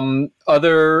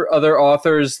 Other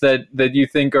authors that you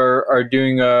think are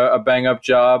doing a bang up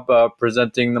job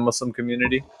presenting the Muslim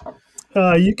community?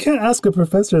 You can't ask a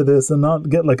professor this and not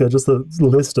get just a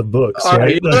list of books,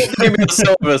 right? You don't give me a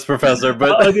syllabus, professor,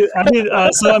 but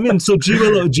so G.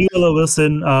 Willow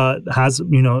Wilson has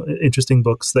interesting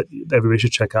books that everybody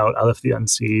should check out. Aleph the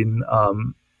Unseen.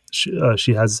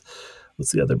 She has,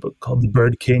 what's the other book called? The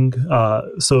Bird King.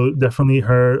 So definitely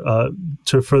her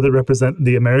to further represent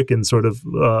the American sort of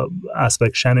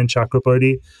aspect. Shannon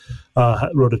Chakrabarty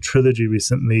wrote a trilogy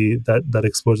recently that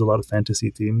explores a lot of fantasy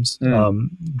themes,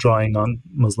 drawing on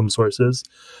Muslim sources.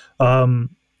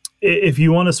 If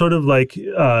you want to sort of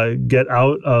get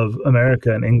out of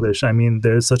America and English, I mean,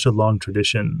 there's such a long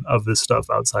tradition of this stuff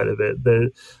outside of it.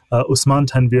 Usman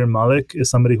Tanvir Malik is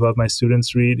somebody who I have my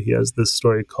students read. He has this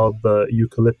story called The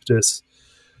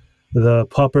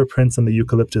Pauper Prince and the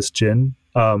Eucalyptus Jinn,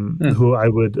 who I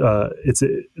would,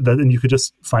 and you could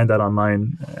just find that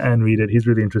online and read it. He's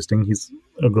really interesting. He's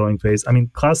a growing face. I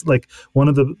mean, one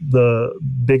of the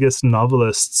biggest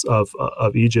novelists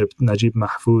of Egypt, Najib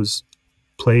Mahfouz,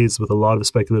 plays with a lot of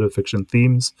speculative fiction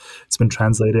themes. It's been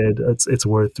translated. It's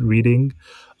worth reading.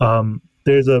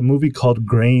 There's a movie called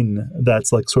Grain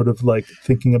that's sort of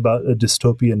thinking about a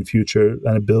dystopian future,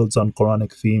 and it builds on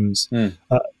Quranic themes.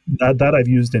 That I've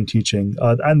used in teaching.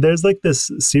 And there's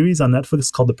this series on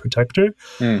Netflix called The Protector.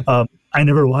 I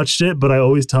never watched it, but I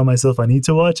always tell myself I need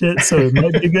to watch it, so it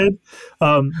might be good.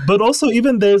 But also,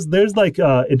 even there's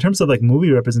in terms of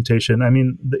movie representation, I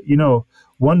mean,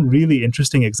 one really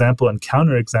interesting example and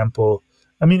counterexample,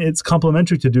 I mean, it's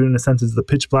complementary to do in a sense, is the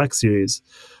Pitch Black series.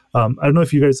 I don't know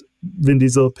if you guys, Vin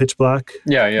Diesel, Pitch Black.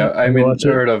 Yeah. I mean,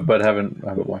 heard of, but haven't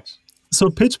watched.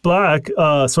 So Pitch Black,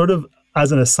 sort of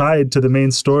as an aside to the main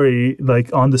story,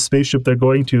 on the spaceship they're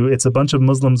going to, it's a bunch of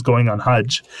Muslims going on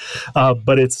Hajj,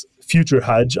 but it's future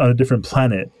Hajj on a different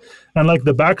planet. And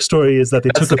the backstory is that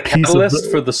they took a piece of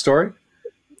for the story.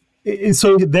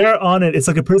 So they're on it. It's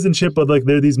like a prison ship, but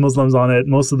there are these Muslims on it.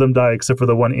 Most of them die except for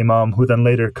the one imam, who then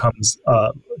later comes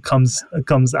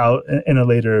out in a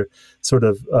later sort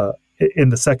of in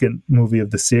the second movie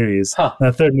of the series. In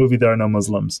the third movie, there are no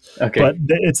Muslims. Okay. But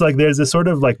it's there's this sort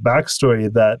of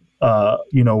backstory that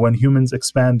when humans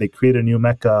expand, they create a new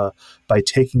Mecca by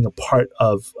taking a part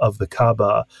of the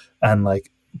Kaaba and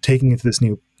taking it to this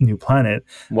new planet.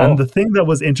 Whoa. And the thing that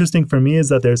was interesting for me is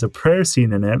that there's a prayer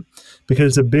scene in it,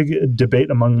 because there's a big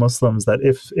debate among Muslims that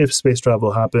if space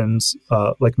travel happens,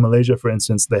 like Malaysia, for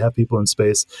instance, they have people in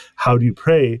space. How do you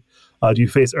pray? Do you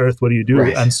face Earth? What do you do?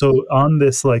 Right. And so on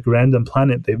this random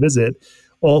planet they visit,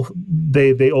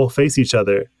 they all face each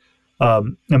other.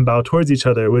 And bow towards each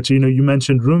other, which, you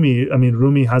mentioned Rumi. I mean,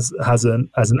 Rumi has an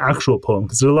actual poem,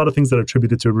 because there's a lot of things that are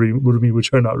attributed to Rumi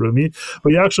which are not Rumi.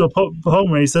 But the actual poem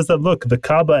where he says that, look, the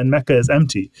Kaaba in Mecca is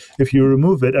empty. If you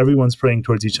remove it, everyone's praying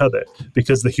towards each other,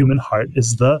 because the human heart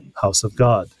is the house of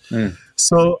God.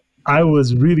 So I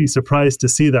was really surprised to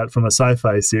see that from a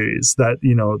sci-fi series, that,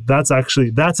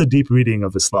 that's a deep reading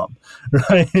of Islam,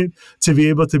 right? To be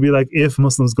able to be if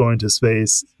Muslims go into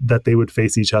space, that they would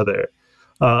face each other.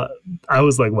 I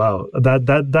was like, wow,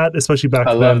 that especially back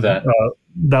then. I love that.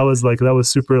 That was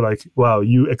super like, wow,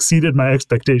 you exceeded my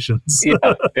expectations. Yeah.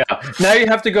 Now you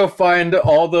have to go find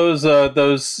all those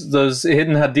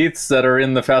hidden hadiths that are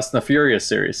in the Fast and the Furious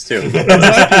series too.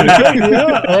 Exactly.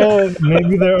 Yeah. Oh,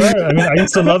 maybe there are. I mean, I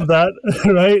used to love that,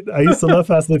 right? I used to love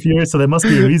Fast and the Furious, so there must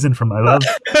be a reason for my love.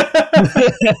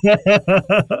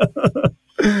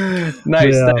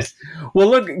 Nice. Well,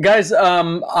 look, guys.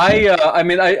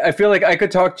 I feel like I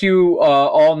could talk to you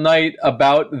all night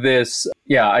about this.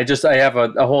 Yeah, I have a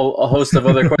host of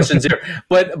other questions here.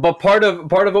 But part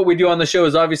of what we do on the show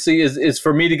is obviously is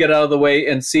for me to get out of the way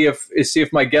and see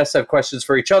if my guests have questions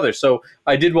for each other. So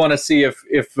I did want to see if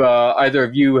either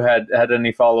of you had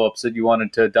any follow-ups that you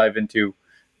wanted to dive into,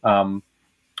 one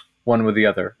with the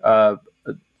other.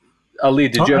 Ali,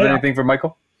 did you have anything for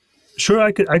Michael? Sure,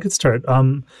 I could start.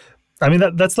 I mean,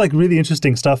 that's like really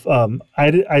interesting stuff.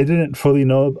 I didn't fully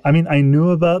know. I mean, I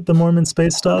knew about the Mormon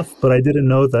space stuff, but I didn't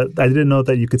know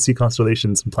that you could see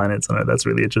constellations and planets on it. That's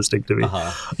really interesting to me.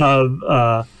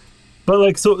 But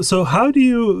like, so how do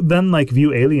you then like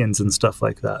view aliens and stuff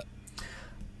like that?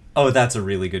 Oh, that's a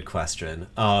really good question.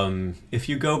 If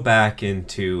you go back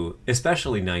into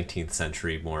especially 19th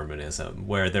century Mormonism,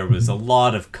 where there was a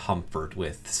lot of comfort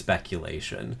with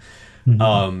speculation,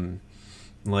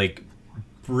 like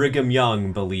Brigham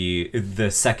Young the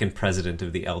second president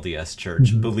of the LDS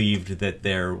Church, believed that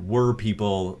there were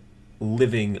people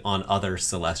living on other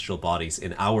celestial bodies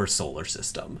in our solar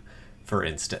system, for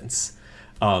instance.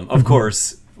 Of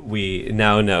course, we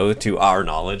now know, to our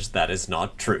knowledge, that is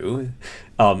not true,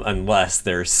 unless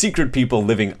there's secret people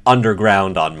living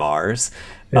underground on Mars,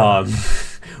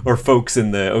 or folks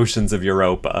in the oceans of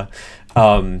Europa.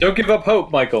 Don't give up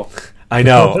hope, Michael. I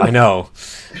know.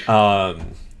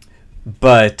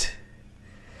 But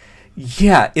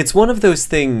yeah, it's one of those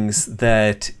things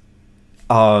that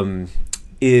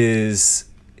is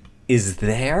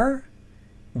there,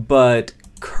 but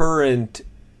current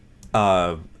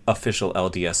official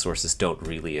LDS sources don't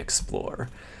really explore.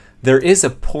 There is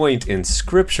a point in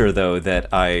scripture, though, that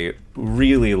I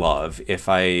really love, if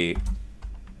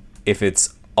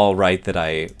it's all right that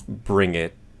I bring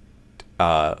it,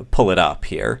 pull it up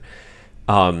here.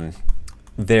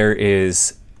 There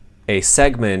is a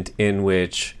segment in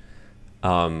which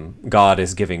God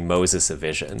is giving Moses a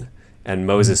vision, and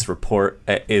Moses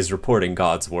is reporting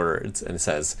God's words, and it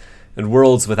says, "And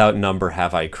worlds without number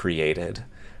have I created,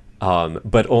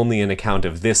 but only an account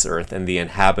of this earth and the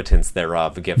inhabitants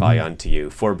thereof give I unto you.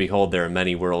 For behold, there are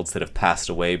many worlds that have passed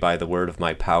away by the word of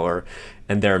my power,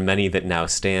 and there are many that now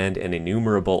stand, and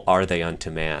innumerable are they unto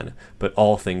man. But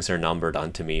all things are numbered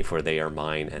unto me, for they are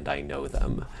mine, and I know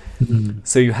them."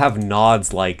 So you have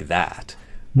nods like that,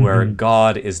 where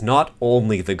God is not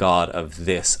only the God of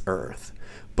this earth,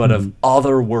 but of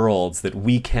other worlds that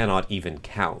we cannot even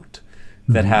count,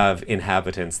 that have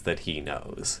inhabitants that he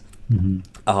knows.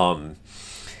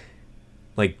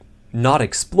 Like, not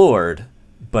explored,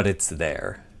 but it's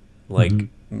there. Like,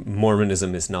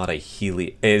 Mormonism is not it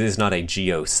is not a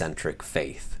geocentric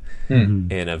faith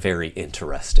in a very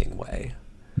interesting way.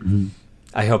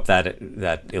 I hope that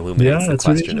illuminates the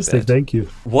question a bit. Thank you.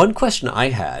 One question I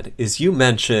had is, you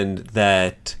mentioned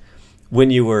that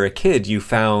when you were a kid, you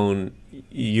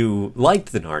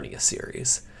liked the Narnia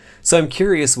series. So I'm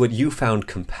curious what you found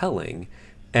compelling,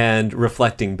 and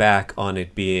reflecting back on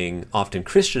it being often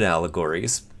Christian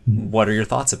allegories, what are your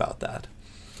thoughts about that?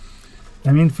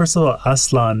 I mean, first of all,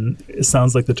 aslan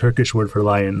sounds like the Turkish word for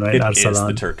lion, right? It is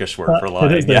the Turkish word for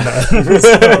lion,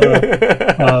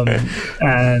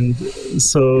 and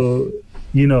so,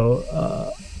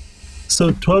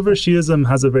 so 12-verse Shi'ism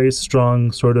has a very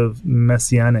strong sort of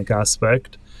messianic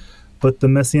aspect, but the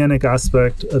messianic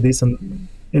aspect, at least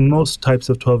in most types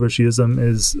of 12-verse Shi'ism,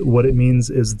 is what it means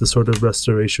is the sort of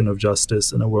restoration of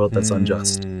justice in a world that's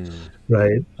unjust,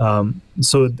 right?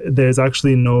 So there's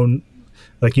actually no,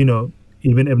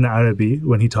 even Ibn Arabi,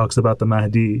 when he talks about the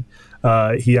Mahdi,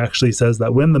 he actually says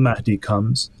that when the Mahdi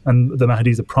comes, and the Mahdi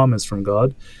is a promise from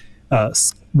God,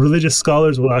 religious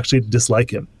scholars will actually dislike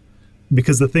him,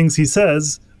 because the things he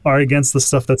says are against the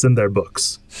stuff that's in their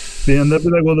books. And they'll be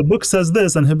like, well, the book says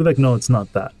this, and he'll be like, no, it's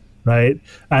not that, right?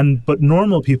 But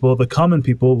normal people, the common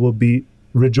people, will be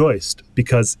rejoiced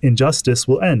because injustice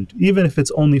will end, even if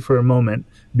it's only for a moment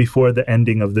before the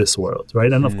ending of this world,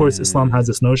 right? And of course, Islam has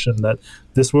this notion that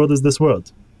this world is this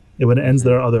world. When it ends,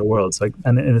 there are other worlds.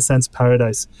 And in a sense,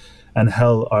 paradise and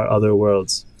hell are other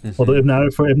worlds. Although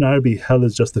for Ibn Arabi, hell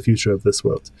is just the future of this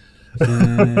world.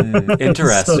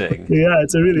 Interesting. So, yeah,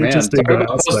 it's a really interesting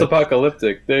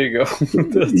post-apocalyptic. There you go.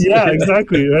 Yeah,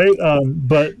 exactly, right?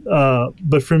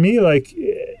 But for me,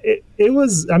 it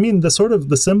was, I mean, the sort of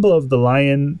the symbol of the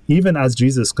lion, even as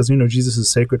Jesus, because, you know, Jesus is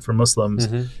sacred for Muslims,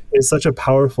 is such a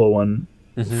powerful one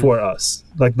for us.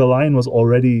 Like the lion was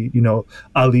already, you know,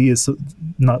 Ali is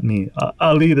not me.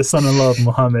 Ali, the son-in-law of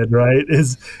Muhammad, right,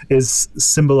 is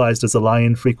symbolized as a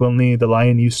lion frequently. The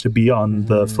lion used to be on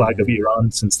the flag of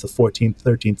Iran since the 14th,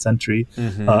 13th century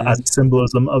as a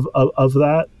symbolism of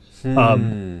that.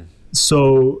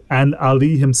 So, and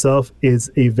Ali himself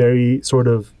is a very sort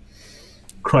of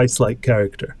Christ-like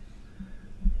character,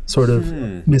 sort of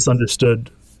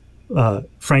misunderstood.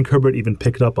 Frank Herbert even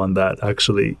picked up on that.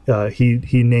 Actually,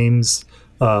 he names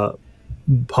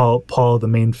Paul, the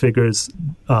main figure's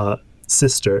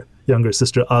younger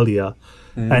sister Alia,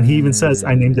 and he even says,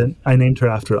 "I named her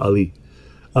after Ali."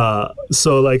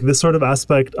 So, like this sort of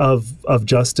aspect of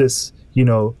justice, you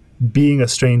know, being a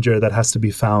stranger that has to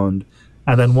be found,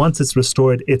 and then once it's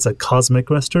restored, it's a cosmic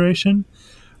restoration.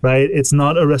 Right? It's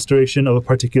not a restoration of a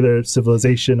particular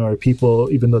civilization or people,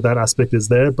 even though that aspect is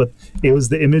there, but it was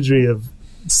the imagery of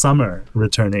summer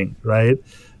returning, right?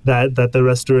 That the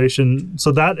restoration.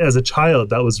 So that as a child,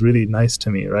 that was really nice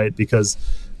to me, right? Because,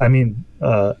 I mean,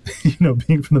 you know,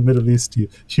 being from the Middle East, you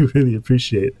really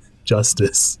appreciate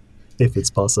justice if it's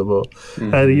possible.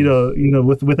 And, you know,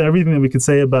 with everything that we could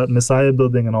say about Messiah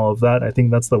building and all of that, I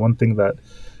think that's the one thing that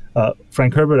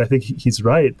Frank Herbert, I think he's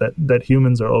right, that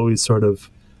humans are always sort of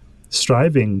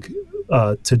striving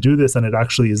to do this, and it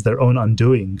actually is their own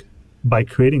undoing by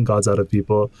creating gods out of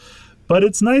people. But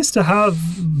it's nice to have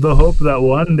the hope that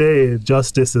one day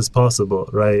justice is possible,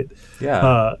 right?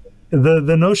 Yeah.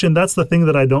 The notion, that's the thing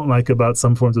that I don't like about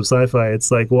some forms of sci-fi. It's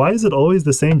like, why is it always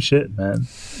the same shit, man?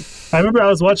 I remember I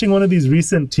was watching one of these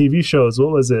recent TV shows.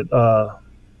 What was it? The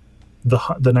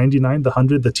 99, the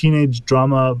 100, the teenage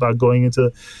drama about going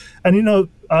into, and you know,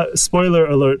 spoiler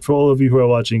alert for all of you who are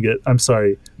watching it, I'm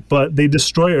sorry, but they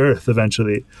destroy Earth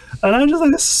eventually. And I'm just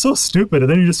like, this is so stupid.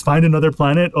 And then you just find another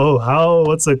planet. Oh,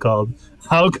 what's it called?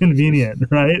 How convenient,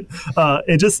 right?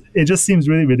 It just seems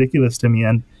really ridiculous to me.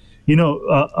 And, you know,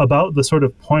 about the sort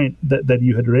of point that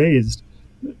you had raised,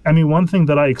 I mean, one thing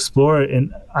that I explore,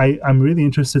 and I'm really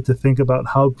interested to think about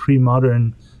how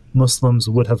pre-modern Muslims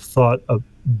would have thought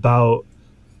about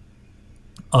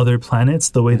other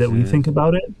planets the way that we think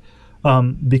about it.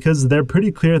 Because they're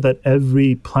pretty clear that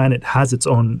every planet has its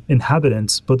own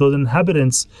inhabitants, but those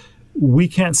inhabitants, we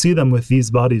can't see them with these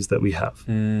bodies that we have.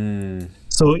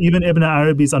 So even Ibn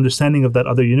Arabi's understanding of that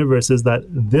other universe is that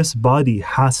this body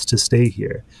has to stay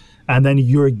here. And then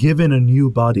you're given a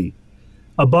new body,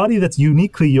 a body that's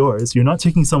uniquely yours. You're not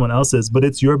taking someone else's, but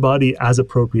it's your body as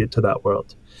appropriate to that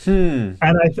world. And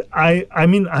I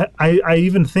mean, I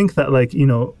even think that, like, you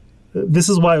know, this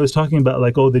is why I was talking about,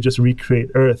 like, oh, they just recreate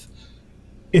Earth.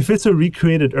 If it's a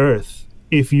recreated Earth,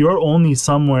 if you're only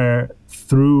somewhere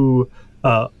through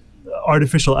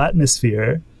artificial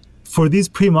atmosphere, for these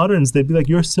pre-moderns, they'd be like,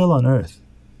 you're still on Earth.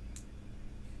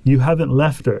 You haven't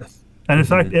left Earth. And in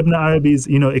fact, Ibn Arabi's,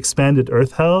 you know, expanded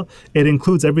Earth hell, it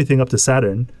includes everything up to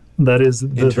Saturn. That is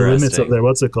the limits of their,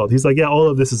 what's it called? He's like, yeah, all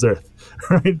of this is Earth,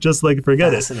 right? Just like,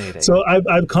 forget it. So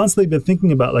I've constantly been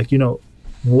thinking about, like, you know,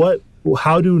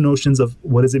 how do notions of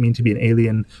what does it mean to be an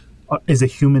alien? Is a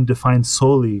human defined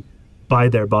solely by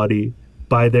their body,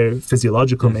 by their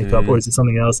physiological makeup, or is it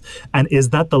something else? And is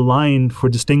that the line for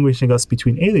distinguishing us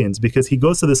between aliens? Because he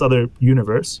goes to this other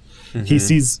universe, he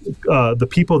sees the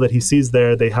people that he sees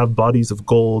there, they have bodies of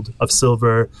gold, of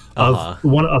silver,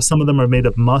 of some of them are made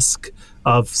of musk,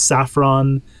 of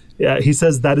saffron. He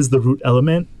says that is the root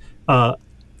element.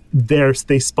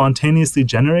 They spontaneously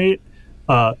generate.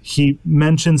 He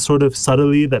mentions sort of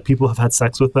subtly that people have had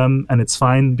sex with them and it's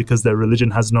fine because their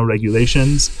religion has no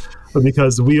regulations, but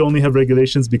because we only have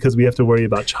regulations because we have to worry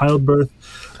about childbirth.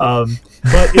 But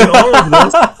in all of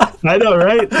this, I know,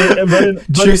 right?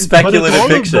 True speculative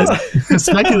fiction.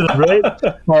 Speculative, right?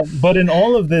 But in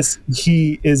all of this,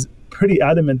 he is pretty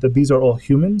adamant that these are all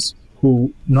humans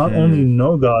who not only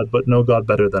know God, but know God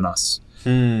better than us.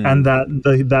 And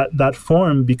that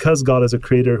form, because God is a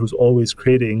creator who's always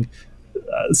creating,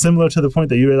 similar to the point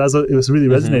that you realized, it was really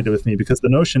resonated with me, because the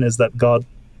notion is that God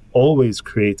always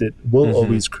created, will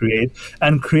always create,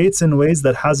 and creates in ways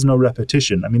that has no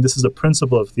repetition. I mean, this is a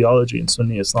principle of theology in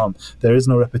Sunni Islam. There is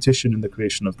no repetition in the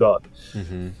creation of God.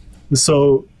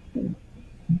 So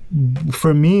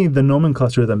for me, the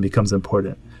nomenclature then becomes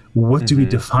important. What do we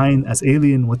define as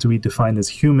alien? What do we define as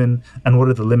human? And what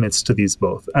are the limits to these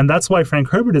both? And that's why Frank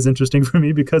Herbert is interesting for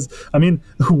me, because, I mean,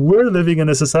 we're living in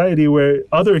a society where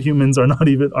other humans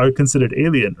are considered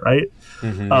alien, right?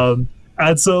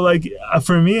 And so, like,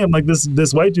 for me, I'm like,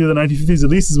 this white dude in the 1950s at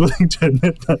least is willing to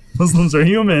admit that Muslims are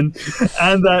human,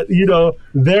 and that, you know,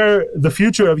 the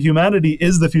future of humanity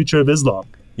is the future of Islam.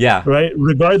 Yeah. Right?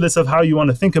 Regardless of how you want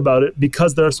to think about it,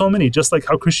 because there are so many, just like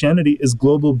how Christianity is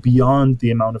global beyond the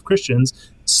amount of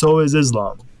Christians, so is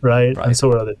Islam, right? And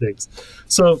so are other things.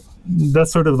 So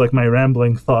that's sort of like my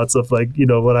rambling thoughts of, like, you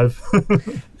know, what I've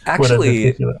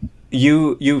actually,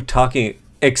 you talking,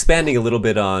 expanding a little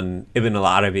bit on Ibn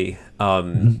al-Arabi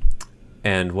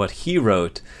and what he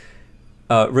wrote,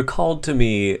 recalled to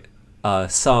me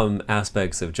some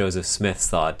aspects of Joseph Smith's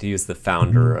thought. He was the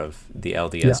founder of the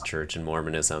LDS Church in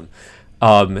Mormonism.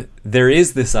 There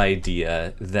is this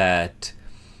idea that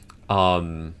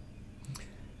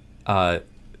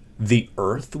the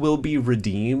earth will be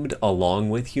redeemed along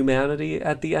with humanity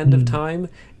at the end of time.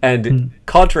 And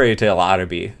contrary to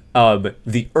Al-Arabi,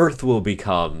 the earth will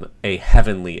become a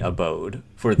heavenly abode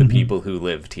for the people who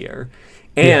lived here.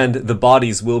 And the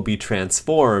bodies will be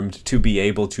transformed to be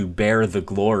able to bear the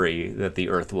glory that the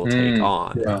earth will take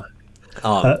on.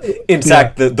 In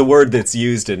fact, the word that's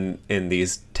used in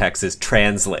these texts is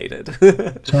translated.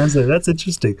 Translated. That's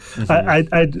interesting.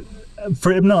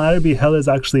 For Ibn al-Arabi, hell is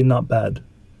actually not bad.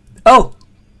 Oh,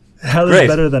 hell is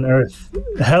better than earth.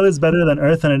 Hell is better than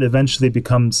earth, and it eventually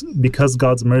becomes, because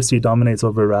God's mercy dominates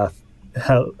over wrath,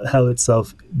 hell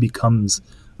itself becomes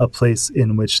a place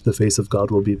in which the face of God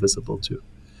will be visible to.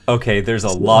 Okay, there's a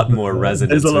lot more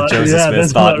resonance with Joseph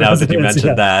Smith's thought now that you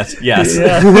mentioned that. Yes.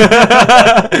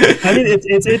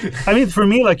 I mean, for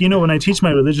me, like, you know, when I teach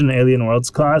my religion in Alien Worlds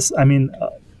class, I mean,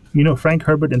 you know, Frank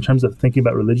Herbert, in terms of thinking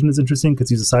about religion, is interesting because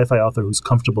he's a sci-fi author who's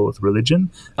comfortable with religion,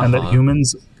 and that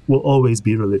humans will always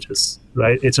be religious,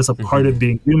 right? It's just a part of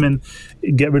being human.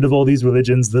 Get rid of all these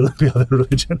religions, there'll be other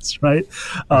religions, right?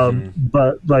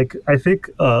 But, like, I think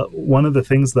one of the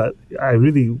things that I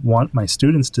really want my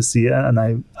students to see, and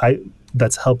I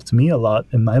that's helped me a lot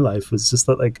in my life, was just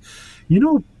that, like, you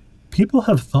know, people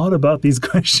have thought about these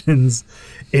questions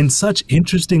in such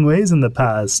interesting ways in the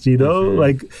past, you know?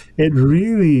 Like, it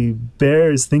really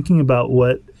bears thinking about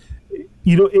what,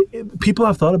 you know, people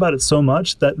have thought about it so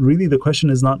much that really the question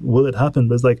is not will it happen,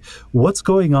 but it's like, what's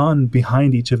going on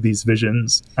behind each of these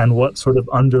visions, and what sort of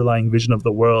underlying vision of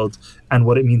the world and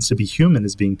what it means to be human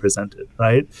is being presented,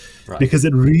 right? Because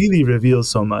it really reveals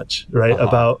so much, right,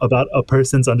 about a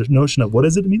person's notion of what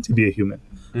does it mean to be a human.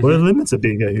 What are the limits of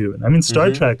being a human? I mean, Star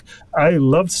Trek, I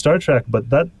loved Star Trek, but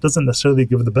that doesn't necessarily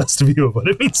give the best view of what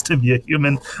it means to be a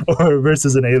human or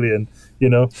versus an alien, you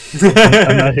know?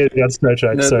 I'm not hating on Star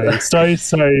Trek, sorry,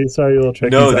 little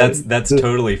Trekkies. No, that's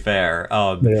totally fair.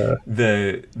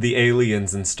 The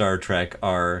aliens in Star Trek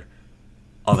are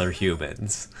other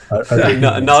humans.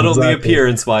 Not only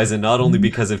appearance-wise, and not only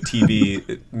because of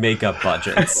TV makeup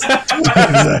budgets.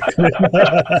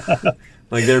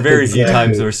 Like, there are very few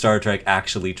times where Star Trek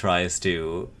actually tries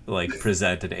to, like,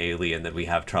 present an alien that we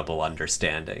have trouble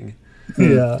understanding.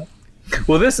 Yeah.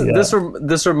 Well, this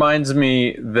reminds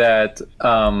me that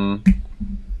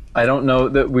I don't know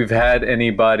that we've had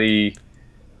anybody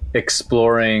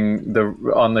exploring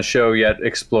on the show yet,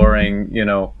 exploring, you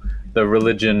know, the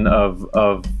religion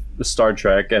of Star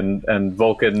Trek and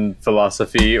Vulcan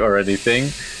philosophy or anything.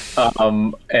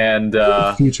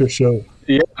 Future show.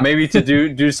 Yeah, maybe to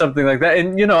do something like that.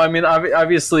 And, you know, I mean,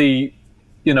 obviously,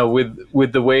 you know,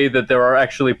 with the way that there are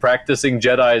actually practicing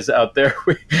Jedis out there,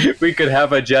 we could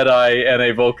have a Jedi and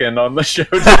a Vulcan on the show.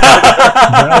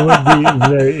 That would be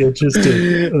very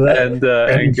interesting and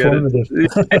informative.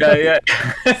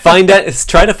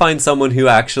 Try to find someone who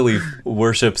actually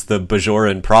worships the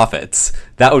Bajoran prophets.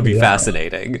 That would be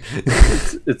fascinating.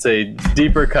 It's a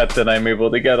deeper cut than I'm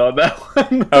able to get on that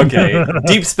one. Okay,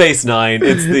 Deep Space Nine.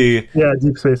 It's the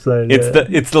Deep Space Nine.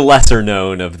 It's the lesser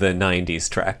known of the '90s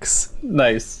treks.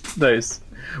 Nice.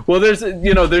 Well, there's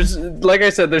like I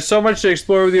said, there's so much to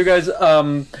explore with you guys.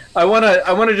 I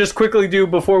wanna just quickly do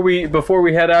before we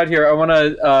head out here. I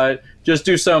wanna just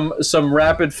do some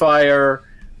rapid fire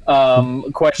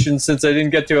questions, since I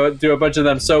didn't get to do a bunch of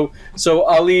them. So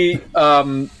Ali,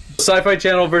 Sci-Fi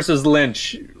Channel versus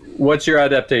Lynch. What's your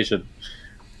adaptation?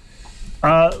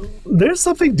 There's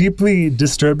something deeply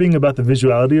disturbing about the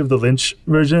visuality of the Lynch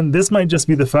version. This might just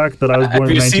be the fact that I was born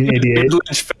in 1988.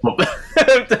 Lynch film?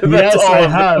 Yes, I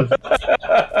have.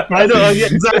 I know,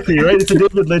 exactly, right? It's a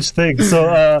David Lynch thing.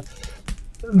 So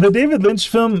the David Lynch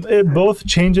film, it both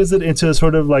changes it into a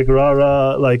sort of like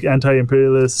rah-rah, like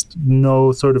anti-imperialist,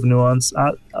 no sort of nuance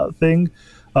thing.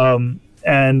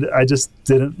 And I just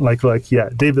didn't like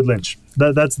David Lynch.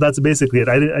 That's basically it.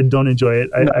 I don't enjoy it.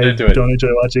 I don't enjoy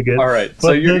watching it. All right.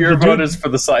 So your vote is for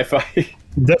the sci-fi.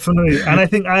 Definitely.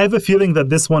 And I have a feeling that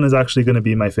this one is actually going to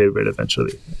be my favorite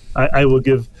eventually. I will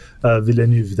give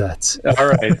Villeneuve that. All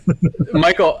right.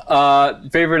 Michael,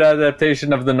 favorite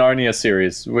adaptation of the Narnia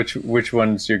series? Which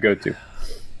one's your go-to?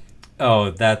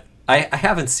 Oh, that I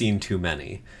haven't seen too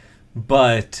many,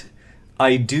 but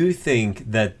I do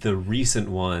think that the recent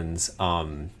ones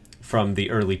from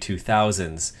the early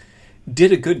 2000s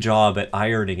did a good job at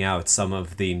ironing out some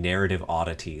of the narrative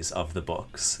oddities of the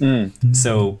books.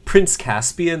 So Prince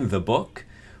Caspian, the book,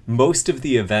 most of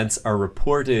the events are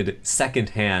reported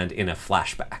secondhand in a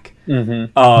flashback.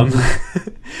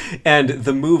 And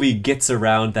the movie gets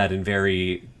around that in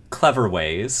very clever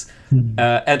ways,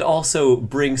 and also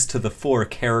brings to the fore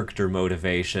character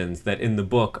motivations that in the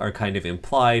book are kind of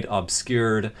implied,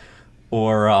 obscured,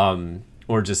 or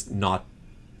just not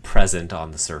present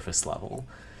on the surface level.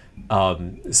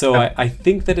 So I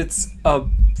think that it's a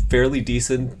fairly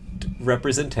decent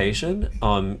representation,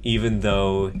 even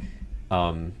though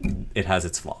it has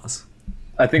its flaws.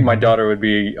 I think my daughter would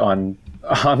be on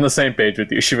the same page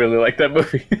with you. She really liked that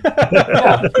movie.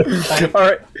 All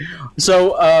right.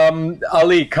 So,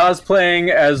 Ali, cosplaying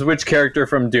as which character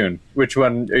from Dune? Which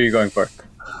one are you going for?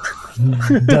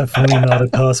 Definitely not a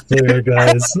cosplayer,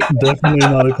 guys. Definitely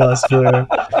not a cosplayer.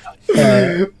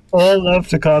 All love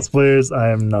to cosplayers.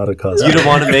 I am not a cosplayer. You don't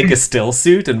want to make a still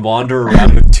suit and wander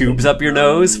around with tubes up your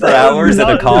nose for hours at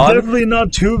a con? Definitely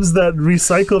not tubes that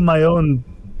recycle my own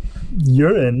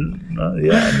urine.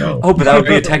 Yeah, no. Oh, but that would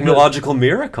be a technological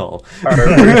miracle.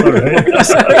 We're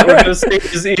gonna say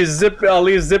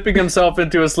Ali's zipping himself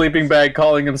into a sleeping bag,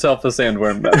 calling himself a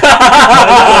sandworm.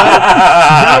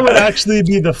 That would actually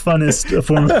be the funnest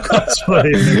form of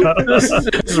cosplay.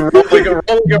 Just rolling around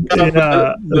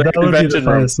the that would be the convention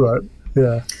room. funnest one. Yeah.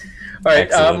 All right,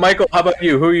 Excellent. Michael, how about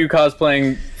you? Who are you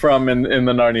cosplaying from in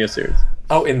the Narnia series?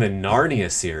 Oh, in the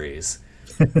Narnia series.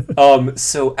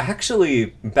 So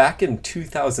actually, back in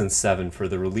 2007, for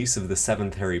the release of the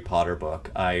 7th Harry Potter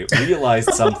book, I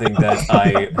realized something that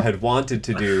I had wanted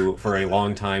to do for a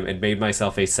long time and made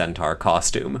myself a centaur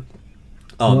costume.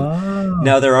 Wow.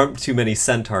 Now, there aren't too many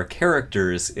centaur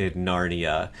characters in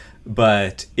Narnia,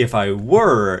 but if I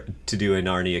were to do a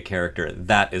Narnia character,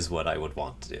 that is what I would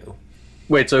want to do.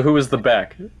 Wait, so who was the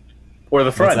back or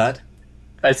the front? What's that?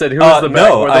 I said, who was the back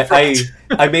No, or the front?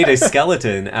 I made a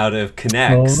skeleton out of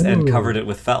K'NEX and covered it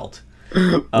with felt.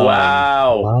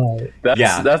 Wow.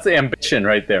 Yeah. That's the ambition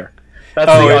right there.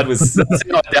 That's It was that's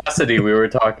the audacity we were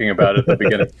talking about at the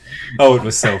beginning. it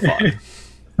was so fun.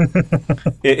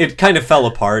 It kind of fell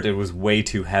apart. It was way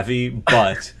too heavy,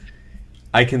 but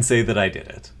I can say that I did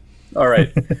it. All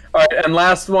right. And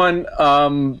last one,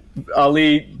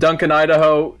 Ali, Duncan,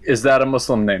 Idaho. Is that a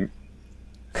Muslim name?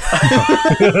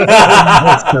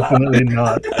 Most definitely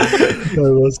not.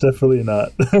 Most definitely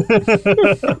not.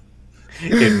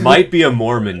 It might be a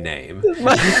Mormon name.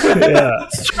 Yeah.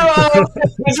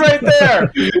 It was right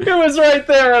there. It was right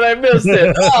there, and I missed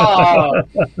it. Oh.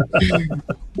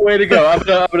 Way to go!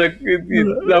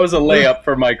 That was a layup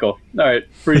for Michael. All right,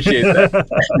 appreciate that.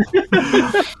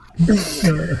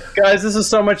 Guys, this is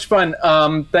so much fun.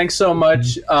 Thanks so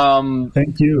much.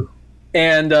 Thank you.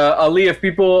 And Ali, if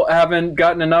people haven't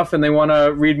gotten enough and they want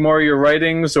to read more of your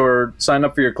writings or sign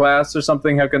up for your class or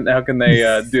something, how can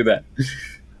they do that?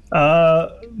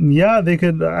 Yeah, they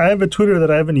could. I have a Twitter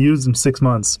that I haven't used in 6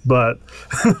 months, but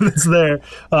it's there.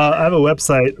 I have a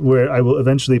website where I will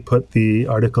eventually put the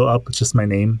article up. It's just my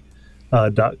name,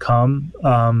 .com.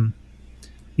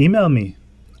 Email me.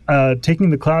 Taking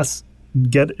the class,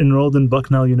 get enrolled in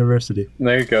Bucknell University.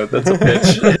 There you go. That's a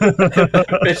pitch.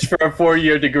 Pitch for a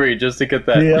 4-year degree just to get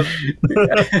that. Yep.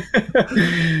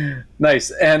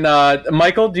 Nice. And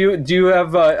Michael, do you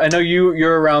have? I know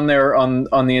you're around there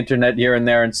on the internet here and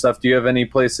there and stuff. Do you have any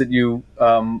place that you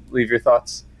leave your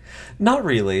thoughts? Not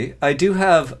really. I do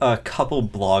have a couple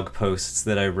blog posts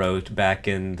that I wrote back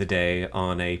in the day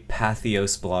on a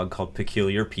Pathos blog called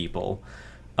Peculiar People.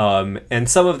 And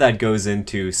some of that goes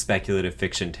into speculative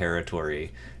fiction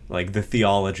territory, like the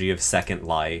theology of Second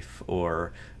Life,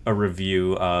 or a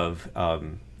review of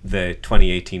the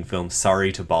 2018 film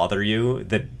Sorry to Bother You,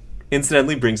 that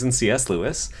incidentally brings in C.S.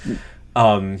 Lewis.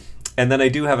 And then I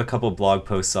do have a couple blog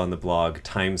posts on the blog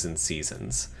Times and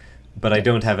Seasons, but I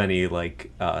don't have any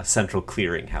central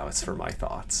clearinghouse for my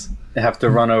thoughts. I have to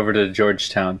run over to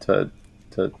Georgetown to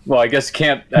well, I guess you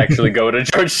can't actually go to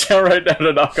Georgetown right now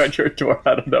to knock on your door.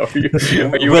 I don't know.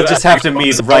 We'll just have to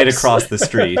meet right across the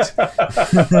street.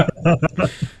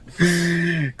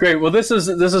 Great. Well, this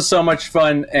is so much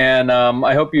fun, and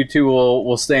I hope you two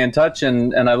will stay in touch,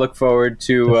 and I look forward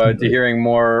to hearing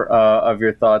more of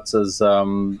your thoughts as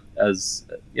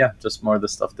just more of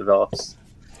this stuff develops.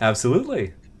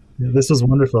 Absolutely. This was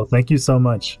wonderful. Thank you so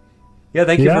much. Yeah,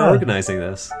 thank you for organizing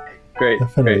this. Great.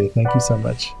 Definitely. Great. Thank you so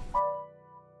much.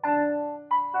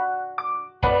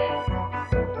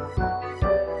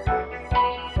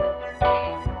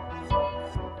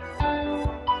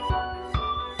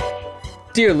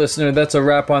 Dear listener, that's a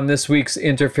wrap on this week's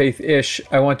Interfaith-ish.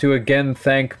 I want to again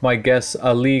thank my guests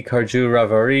Ali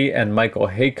Karju-Ravari and Michael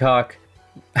Haycock.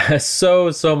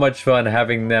 So much fun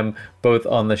having them both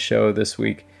on the show this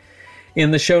week.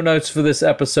 In the show notes for this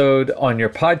episode on your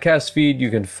podcast feed,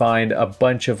 you can find a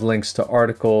bunch of links to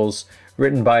articles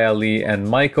written by Ali and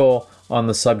Michael on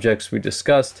the subjects we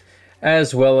discussed,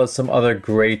 as well as some other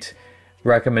great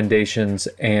recommendations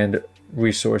and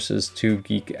resources to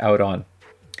geek out on.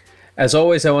 As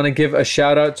always, I want to give a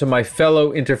shout out to my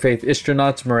fellow Interfaith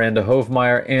astronauts Miranda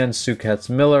Hovmeyer and Sue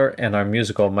Katz-Miller, and our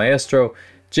musical maestro,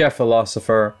 Jeff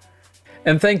Philosopher.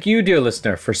 And thank you, dear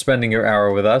listener, for spending your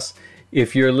hour with us.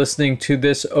 If you're listening to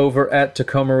this over at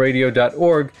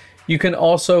tacomaradio.org, you can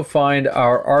also find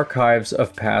our archives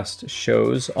of past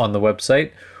shows on the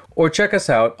website, or check us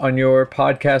out on your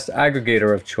podcast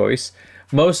aggregator of choice.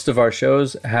 Most of our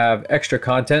shows have extra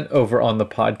content over on the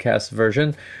podcast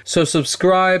version, so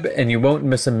subscribe and you won't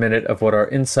miss a minute of what our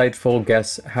insightful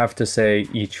guests have to say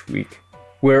each week.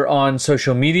 We're on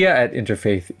social media at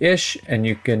Interfaith-ish, and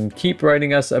you can keep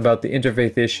writing us about the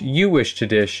Interfaith-ish you wish to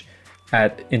dish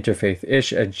at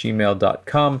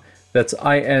interfaithish@gmail.com. That's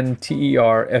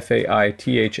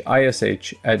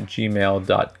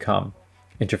interfaithish@gmail.com.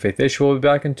 Interfaith-ish will be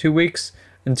back in 2 weeks.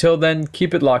 Until then,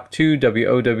 keep it locked to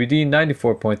WOWD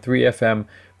 94.3 FM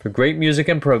for great music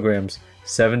and programs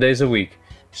 7 days a week,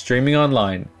 streaming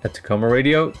online at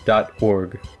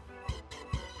tacomaradio.org.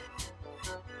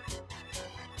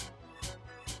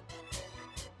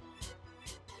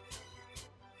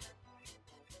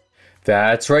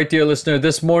 That's right, dear listener.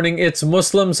 This morning it's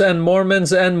Muslims and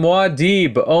Mormons and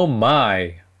Muad'Dib. Oh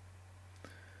my.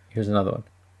 Here's another one.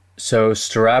 So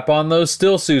strap on those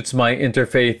still suits, my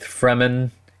interfaith fremen.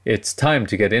 It's time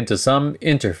to get into some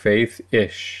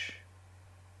interfaith-ish.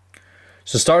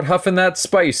 So start huffing that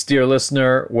spice, dear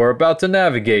listener. We're about to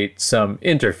navigate some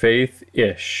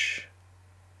interfaith-ish.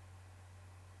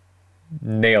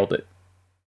 Nailed it.